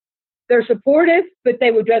 they're supportive, but they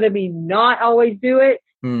would rather me not always do it.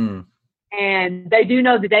 And they do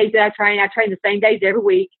know the days that I train the same days every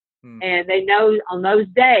week. And they know on those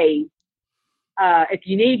days, if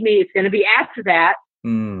you need me, it's going to be after that.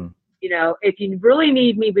 You know, if you really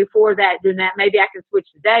need me before that, then that maybe I can switch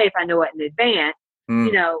the day if I know it in advance,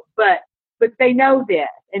 you know, but they know this,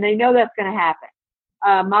 and they know that's going to happen.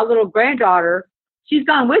 My little granddaughter, she's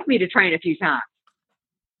gone with me to train a few times.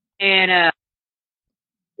 And, I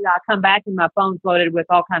come back and my phone's loaded with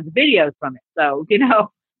all kinds of videos from it. So, you know,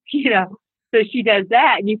 so she does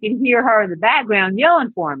that, and you can hear her in the background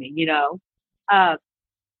yelling for me, you know.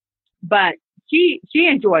 But she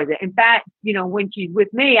enjoys it. In fact, you know, when she's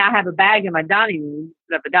with me, I have a bag in my dining room,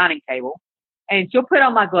 at the dining table, and she'll put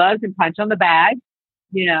on my gloves and punch on the bag.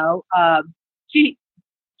 You know, she's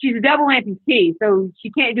a double amputee, so she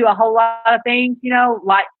can't do a whole lot of things, you know,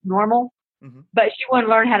 like normal. But she wanted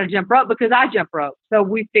to learn how to jump rope because I jump rope. So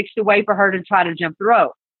we fixed a way for her to try to jump the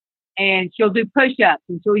rope. And she'll do push-ups,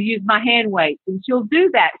 and she'll use my hand weights, and she'll do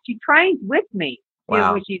that. She trains with me. You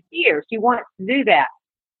know, when she's here. She wants to do that.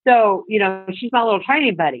 So, you know, she's my little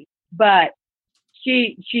training buddy, but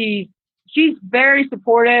she's very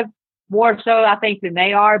supportive, more so I think than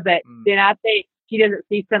they are. But then I think she doesn't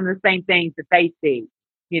see some of the same things that they see,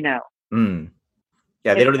 you know.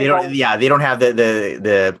 Yeah, they don't have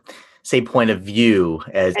the same point of view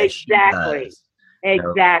as she does.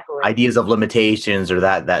 Exactly. You know, ideas of limitations or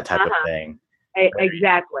that type of thing.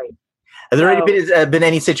 Exactly. Have there been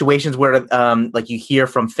any situations where like you hear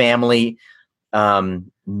from family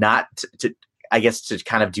not to, I guess, to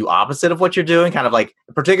kind of do opposite of what you're doing, kind of like,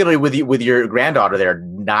 particularly with your granddaughter there,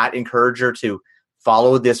 not encourage her to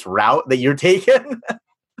follow this route that you're taking?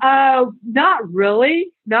 Not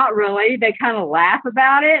really. They kind of laugh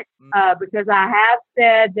about it, because I have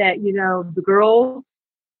said that, the girls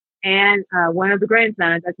and one of the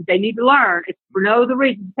grandsons, I said they need to learn. It's for no other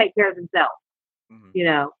reason to take care of themselves.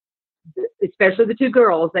 Mm-hmm. Especially the two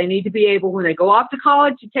girls, they need to be able, when they go off to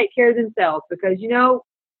college, to take care of themselves because,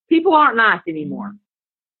 people aren't nice anymore.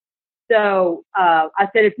 So I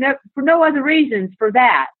said, it's for no other reasons for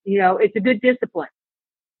that. It's a good discipline.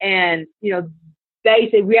 And, they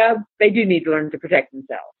said, yeah, they do need to learn to protect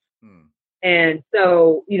themselves. And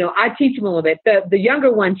so, I teach them a little bit. The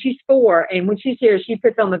younger one, she's 4. And when she's here, she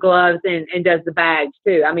puts on the gloves and does the bags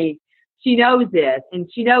too. I mean, she knows this and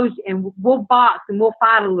she knows, and we'll box and we'll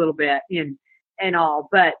fight a little bit and all.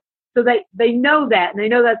 But so they know that, and they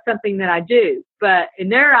know that's something that I do. But in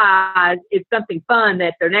their eyes, it's something fun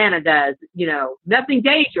that their Nana does, nothing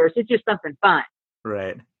dangerous. It's just something fun.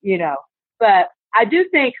 Right. But I do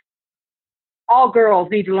think all girls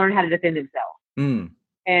need to learn how to defend themselves.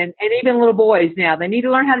 And even little boys now, they need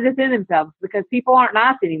to learn how to defend themselves because people aren't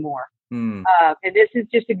nice anymore. And this is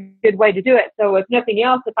just a good way to do it. So if nothing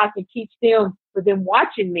else, if I can teach them, for them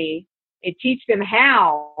watching me and teach them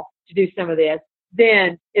how to do some of this,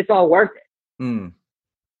 then it's all worth it.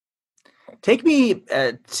 Take me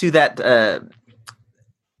to that,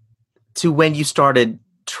 to when you started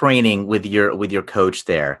training with your coach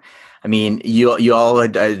there. I mean, you all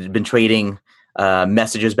had been trading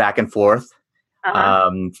messages back and forth.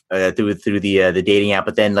 Through the dating app,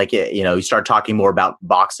 but then you start talking more about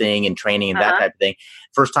boxing and training and that type of thing.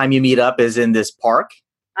 First time you meet up is in this park.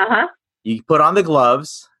 You put on the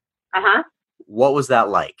gloves. What was that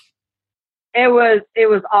like? It was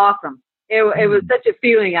awesome. It was such a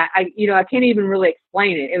feeling. I can't even really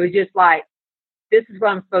explain it. It was just like, this is what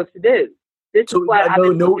I'm supposed to do. This is what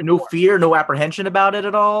no fear, no apprehension about it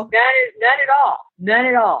at all. None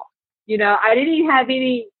at all. I didn't even have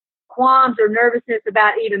any qualms or nervousness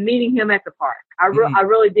about even meeting him at the park. I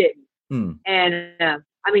really didn't. And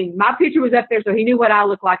I mean, my picture was up there, so he knew what I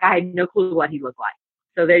looked like. I had no clue what he looked like.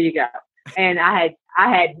 So there you go. And I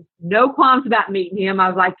had no qualms about meeting him. I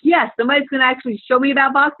was like, yes, somebody's going to actually show me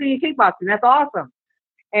about boxing and kickboxing. That's awesome.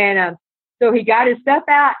 And so he got his stuff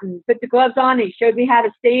out and put the gloves on. And he showed me how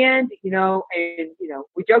to stand, and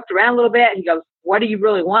we joked around a little bit. He goes, what are you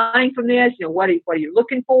really wanting from this? What are you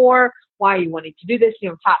looking for? Why are you wanting to do this?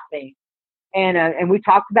 Top thing. And we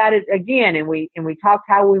talked about it again, and we talked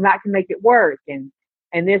how we might can make it work and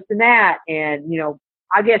this and that. And,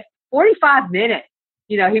 I guess 45 minutes,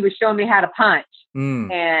 he was showing me how to punch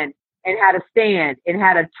and how to stand and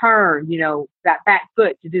how to turn, that back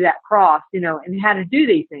foot to do that cross, and how to do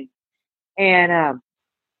these things. And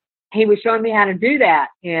he was showing me how to do that.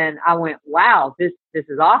 And I went, wow, this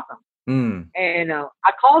is awesome. And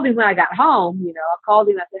I called him when I got home. I called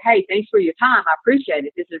him. I said, hey, thanks for your time. I appreciate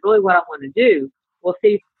it. This is really what I want to do. We'll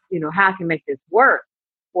see, how I can make this work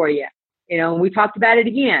for you. And we talked about it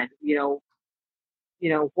again.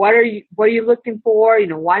 What are you looking for?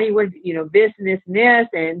 Why do you want, this and this and this?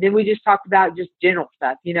 And then we just talked about just general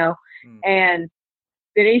stuff, And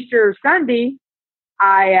then Easter Sunday,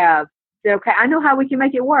 I said, okay, I know how we can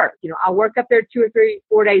make it work. I work up there 2 or 3,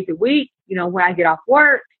 4 days a week. When I get off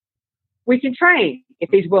work, we can train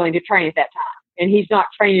if he's willing to train at that time. And he's not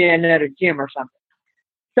training in another gym or something.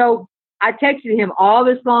 So I texted him all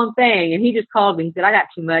this long thing, and he just called me. He said, I got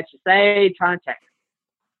too much to say, trying to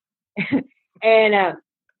text. And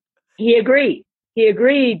he agreed. He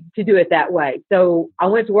agreed to do it that way. So I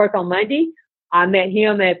went to work on Monday. I met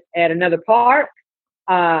him at another park,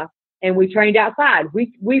 and we trained outside.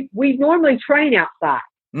 We normally train outside.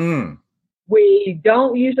 We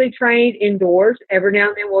don't usually train indoors. Every now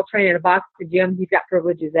and then we'll train in a boxing gym. He's got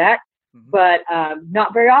privileges at, but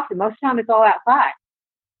not very often. Most of the time it's all outside.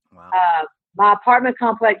 Wow. My apartment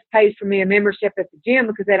complex pays for me a membership at the gym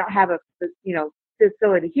because they don't have a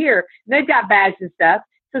facility here. And they've got bags and stuff.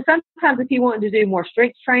 So sometimes if he wanted to do more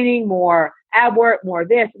strength training, more ab work, more of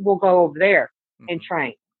this, we'll go over there and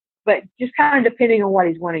train. But just kind of depending on what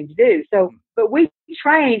he's wanting to do. So, but we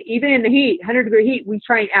train even in the heat, 100-degree heat. We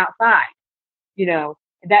train outside.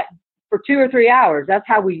 That for 2 or 3 hours. That's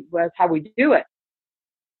how we do it.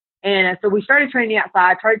 And so we started training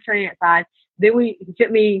outside. Then he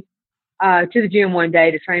took me to the gym one day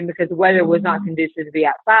to train because the weather was not conducive to be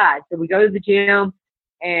outside. So we go to the gym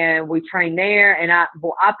and we train there. And I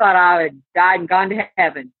thought I had died and gone to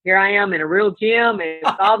heaven. Here I am in a real gym and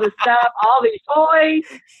with all this stuff, all these toys.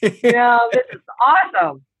 This is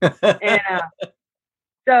awesome. And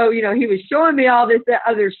so he was showing me all this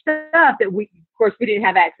other stuff that we didn't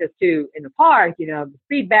have access to in the park. The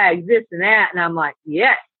speed bags, this and that. And I'm like,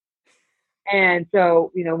 yes. And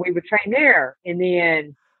so we would train there. And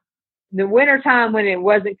then in the wintertime when it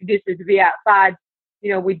wasn't conducive to be outside,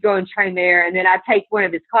 we'd go and train there, and then I'd take one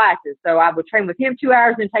of his classes. So I would train with him 2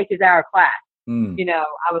 hours and take his hour class.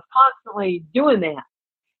 I was constantly doing that.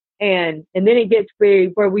 And then it gets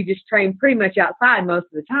big where we just train pretty much outside most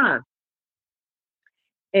of the time.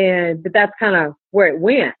 But that's kind of where it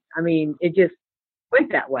went. I mean, it just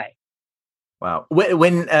went that way. Wow.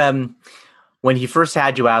 When he first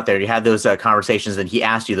had you out there, you had those conversations, and he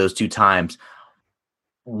asked you those 2 times,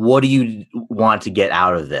 what do you want to get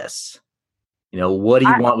out of this? What do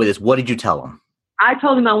you want with this? What did you tell him? I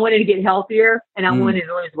told him I wanted to get healthier and I wanted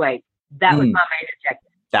to lose weight. That was my main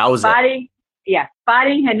objective. That was fighting. Yeah.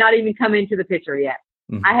 Fighting had not even come into the picture yet.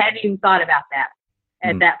 I hadn't even thought about that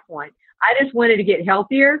at that point. I just wanted to get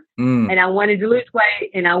healthier and I wanted to lose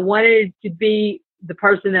weight and I wanted to be the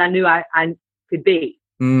person that I knew I could be.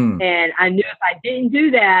 And I knew if I didn't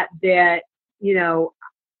do that,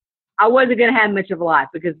 I wasn't going to have much of a life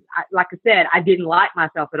because, like I said, I didn't like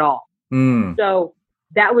myself at all. So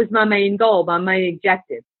that was my main goal, my main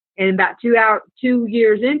objective. And about 2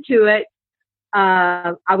 years into it,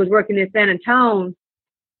 I was working in San Antonio,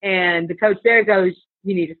 and the coach there goes,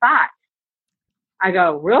 "You need to fight." I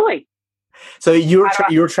go, "Really?" So you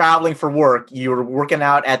were traveling for work. You were working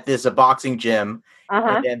out at this boxing gym,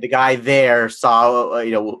 and the guy there saw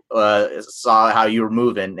how you were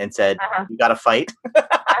moving and said, "You got to fight."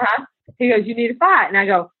 He goes, "You need to fight," and I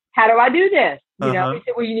go, "How do I do this?" He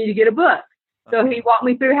said, "Well, you need to get a book." So he walked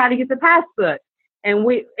me through how to get the pass book, and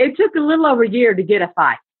it took a little over a year to get a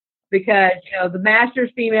fight because the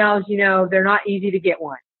masters females, they're not easy to get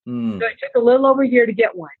one. So it took a little over a year to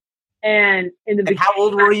get one. And in the beginning, how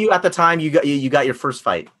old were you at the time you got your first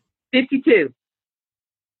fight? 52.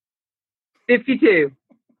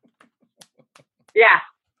 Yeah.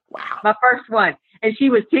 Wow. My first one. And she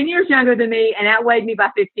was 10 years younger than me and outweighed me by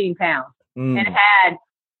 15 pounds and had a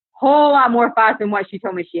whole lot more fights than what she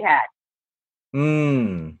told me she had.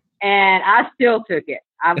 And I still took it.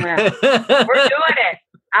 I went, we're doing it.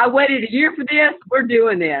 I waited a year for this. We're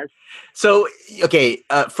doing this. So, okay,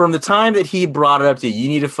 from the time that he brought it up to you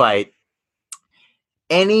need to fight,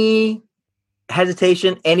 any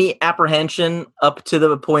hesitation, any apprehension up to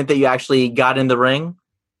the point that you actually got in the ring?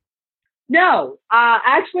 No, I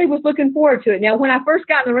actually was looking forward to it. Now, when I first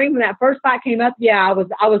got in the ring, when that first fight came up, I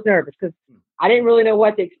was nervous because I didn't really know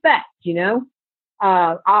what to expect,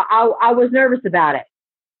 I was nervous about it.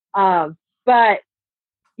 But,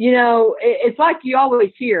 it's like you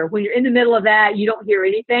always hear when you're in the middle of that, you don't hear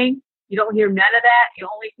anything. You don't hear none of that. You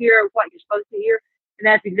only hear what you're supposed to hear. And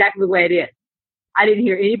that's exactly the way it is. I didn't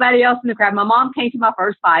hear anybody else in the crowd. My mom came to my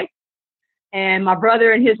first fight and my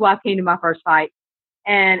brother and his wife came to my first fight.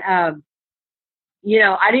 And, I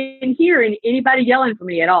didn't hear anybody yelling for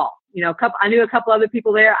me at all. I knew a couple other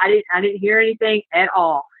people there. I didn't hear anything at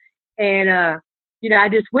all. And, I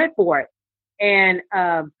just went for it. And,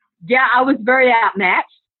 I was very outmatched.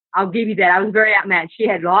 I'll give you that. I was very outmatched. She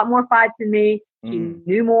had a lot more fights than me. She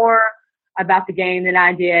knew more about the game than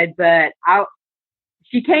I did, but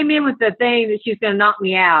she came in with the thing that she was going to knock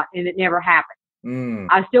me out, and it never happened.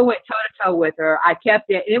 I still went toe-to-toe with her. I kept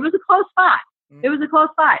it, and it was a close fight. It was a close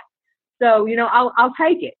fight. So, I'll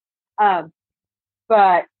take it.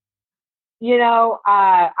 But,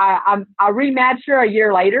 I rematched her a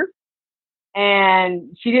year later,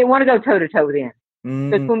 and she didn't want to go toe-to-toe then.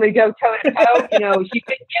 Because when we go toe-to-toe, she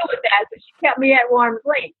couldn't deal with that, so she kept me at arm's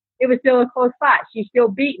length. It was still a close fight. She still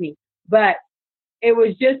beat me. But it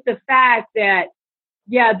was just the fact that,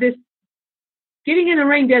 this getting in the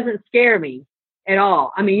ring doesn't scare me at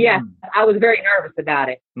all. I mean, I was very nervous about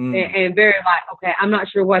it and very like, okay, I'm not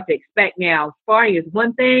sure what to expect now. Sparring is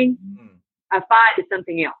one thing. A fight is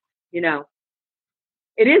something else,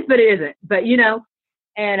 It is, but it isn't. But,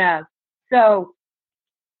 and so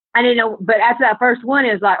I didn't know. But after that first one,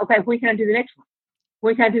 it was like, okay, when can I do the next one?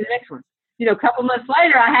 When can I do the next one? A couple months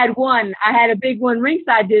later, I had a big one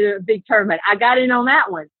ringside, did a big tournament. I got in on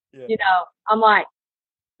that one. Yeah. I'm like,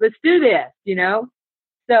 let's do this,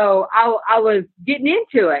 So I was getting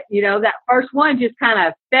into it, that first one just kind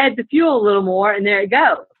of fed the fuel a little more and there it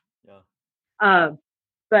goes. Yeah.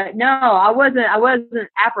 But no, I wasn't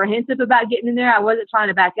apprehensive about getting in there. I wasn't trying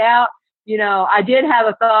to back out. I did have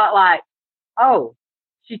a thought like, oh,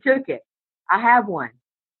 she took it. I have one.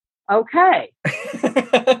 Okay.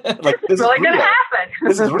 Like, this is really going to happen.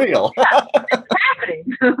 This is real. Yeah, this is happening.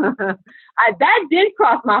 That did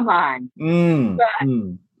cross my mind.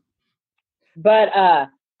 But I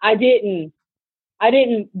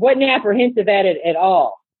wasn't apprehensive at it at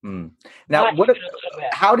all. Now,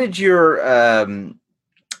 how did your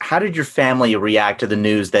family react to the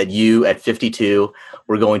news that you at 52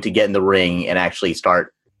 were going to get in the ring and actually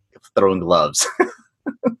start throwing gloves?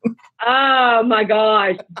 Oh my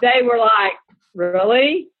gosh. They were like,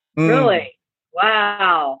 really? Really?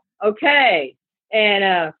 Wow. Okay.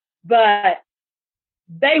 And, but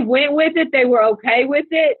they went with it. They were okay with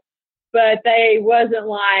it, but they wasn't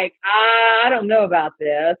like, I don't know about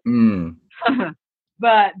this.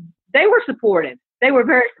 But they were supportive. They were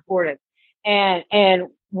very supportive and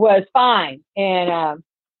was fine. And,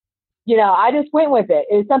 you know, I just went with it.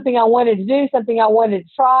 It was something I wanted to do, something I wanted to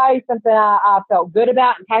try, something I felt good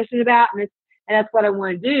about and passionate about. And that's what I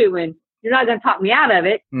want to do. And you're not going to talk me out of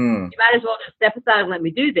it. You might as well just step aside and let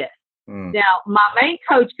me do this. Now, my main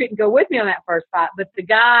coach couldn't go with me on that first fight, but the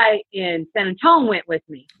guy in San Antonio went with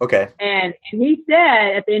me. Okay. And he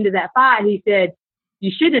said at the end of that fight, he said,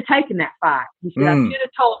 you should have taken that fight. He said, I should have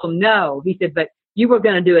told him no. He said, but you were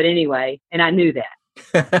going to do it anyway. And I knew that.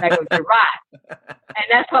 I go, you're right. And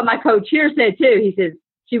that's what my coach here said too. He said,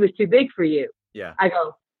 she was too big for you. Yeah.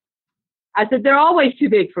 I said, they're always too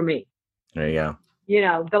big for me. There you go. You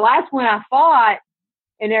know, the last one I fought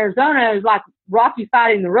in Arizona was like Rocky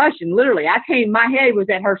fighting the Russian. Literally, my head was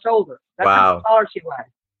at her shoulder. That's how tall she was,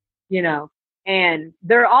 you know, and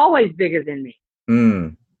they're always bigger than me.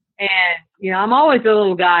 And, you know, I'm always a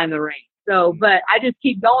little guy in the ring. So, but I just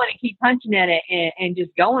keep going and keep punching at it and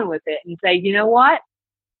just going with it and say, you know what?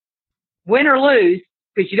 Win or lose,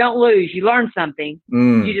 because you don't lose, you learn something.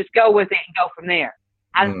 You just go with it and go from there.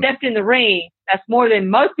 I stepped in the ring. That's more than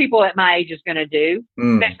most people at my age is going to do,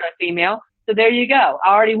 especially a female. So there you go.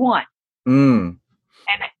 I already won. And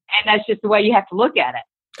that's just the way you have to look at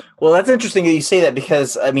it. Well, that's interesting that you say that,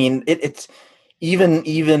 because I mean, it's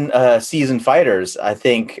even seasoned fighters, I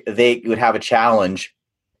think they would have a challenge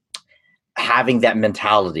having that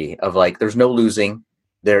mentality of like, there's no losing,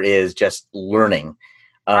 there is just learning.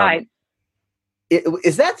 Right.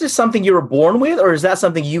 Is that just something you were born with, or is that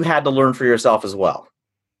something you had to learn for yourself as well?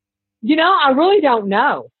 You know, I really don't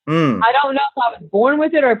know. I don't know if I was born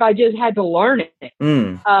with it or if I just had to learn it.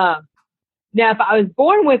 Now, if I was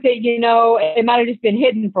born with it, you know, it might have just been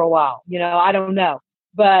hidden for a while. You know, I don't know.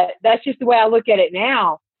 But that's just the way I look at it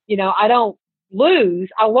now. You know, I don't lose.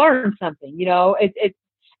 I learn something. You know, it's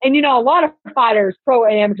and, you know, a lot of fighters, pro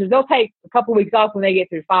and amateurs, they'll take a couple of weeks off when they get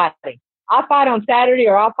through fighting. I fight on Saturday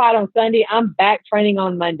or I'll fight on Sunday. I'm back training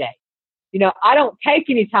on Monday. You know, I don't take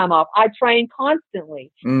any time off. I train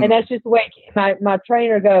constantly. And that's just the way my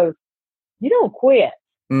trainer goes, you don't quit.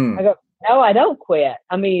 I go, no, I don't quit.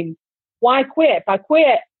 I mean, why quit? If I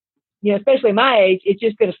quit, you know, especially my age, it's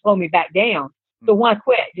just going to slow me back down. So why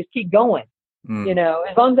quit? Just keep going. You know,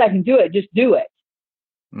 as long as I can do it, just do it.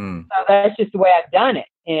 So that's just the way I've done it.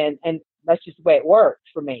 And that's just the way it works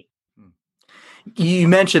for me. You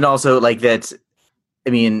mentioned also like that,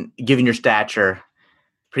 I mean, given your stature,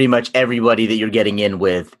 pretty much everybody that you're getting in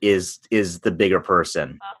with is the bigger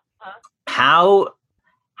person. How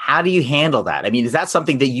do you handle that? I mean, is that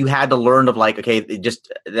something that you had to learn of like, okay,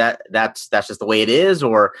 just that's just the way it is,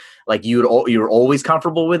 or like you're always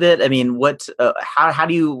comfortable with it? I mean, how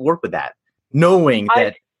do you work with that, knowing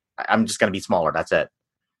that I'm just going to be smaller? That's it.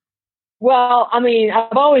 Well, I mean,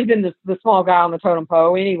 I've always been the small guy on the totem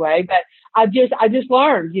pole anyway, but I just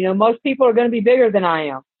learned, you know, most people are going to be bigger than I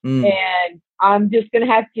am. And I'm just going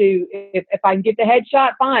to have to, if I can get the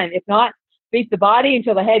headshot, fine. If not, beat the body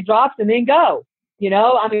until the head drops and then go. You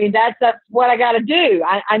know, I mean, that's what I got to do.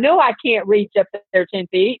 I know I can't reach up there 10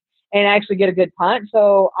 feet and actually get a good punch.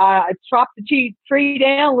 So I chop the tree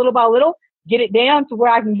down little by little, get it down to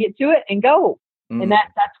where I can get to it and go. And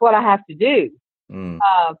that's what I have to do.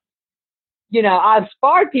 You know, I've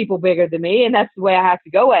sparred people bigger than me, and that's the way I have to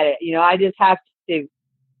go at it. You know, I just have to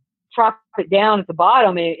chop it down at the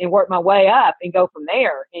bottom and work my way up and go from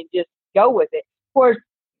there and just go with it. Of course,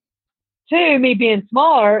 too, me being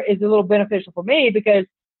smaller is a little beneficial for me because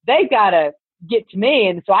they've got to get to me,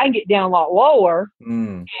 and so I can get down a lot lower,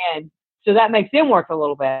 and so that makes them work a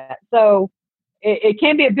little bit. So it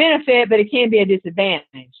can be a benefit, but it can be a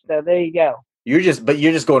disadvantage. So there you go. You're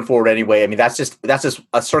just going forward anyway. I mean, that's just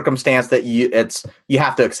a circumstance that you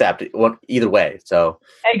have to accept either way. So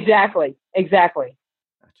exactly.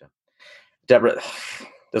 Gotcha. Deborah,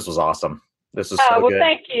 this was awesome. This is so well, good.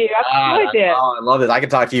 Thank you. I enjoyed it. I love this. I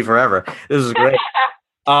could talk to you forever. This is great.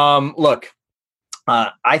 Look,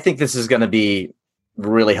 I think this is going to be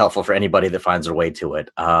really helpful for anybody that finds their way to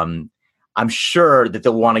it. I'm sure that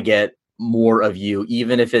they'll want to get more of you,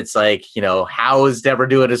 even if it's like, you know, how is Deborah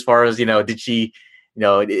doing as far as, you know, did she, you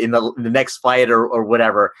know, in the next fight or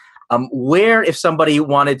whatever. Where, if somebody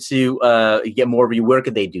wanted to get more of you, where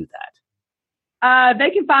could they do that?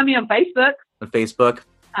 They can find me on Facebook. On Facebook?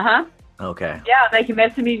 Uh-huh. Okay. Yeah, they can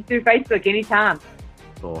message me through Facebook anytime.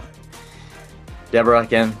 Cool. Deborah,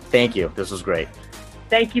 again, thank you. This was great.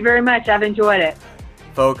 Thank you very much. I've enjoyed it.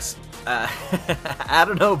 Folks, I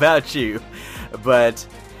don't know about you, but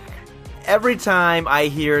every time I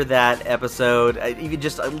hear that episode, even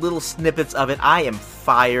just a little snippets of it, I am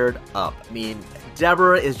fired up. I mean,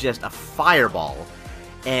 Deborah is just a fireball,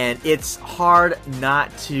 and it's hard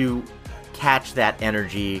not to catch that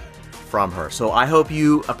energy from her. So I hope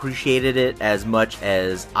you appreciated it as much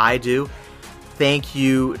as I do. Thank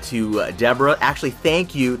you to Deborah. Actually,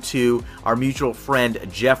 thank you to our mutual friend,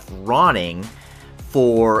 Jeff Ronning,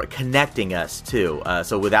 for connecting us too.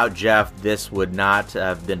 So without Jeff, this would not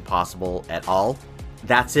have been possible at all.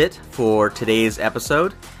 That's it for today's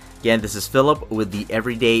episode. Again, this is Philip with the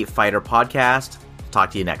Everyday Fighter Podcast. Talk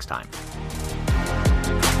to you next time.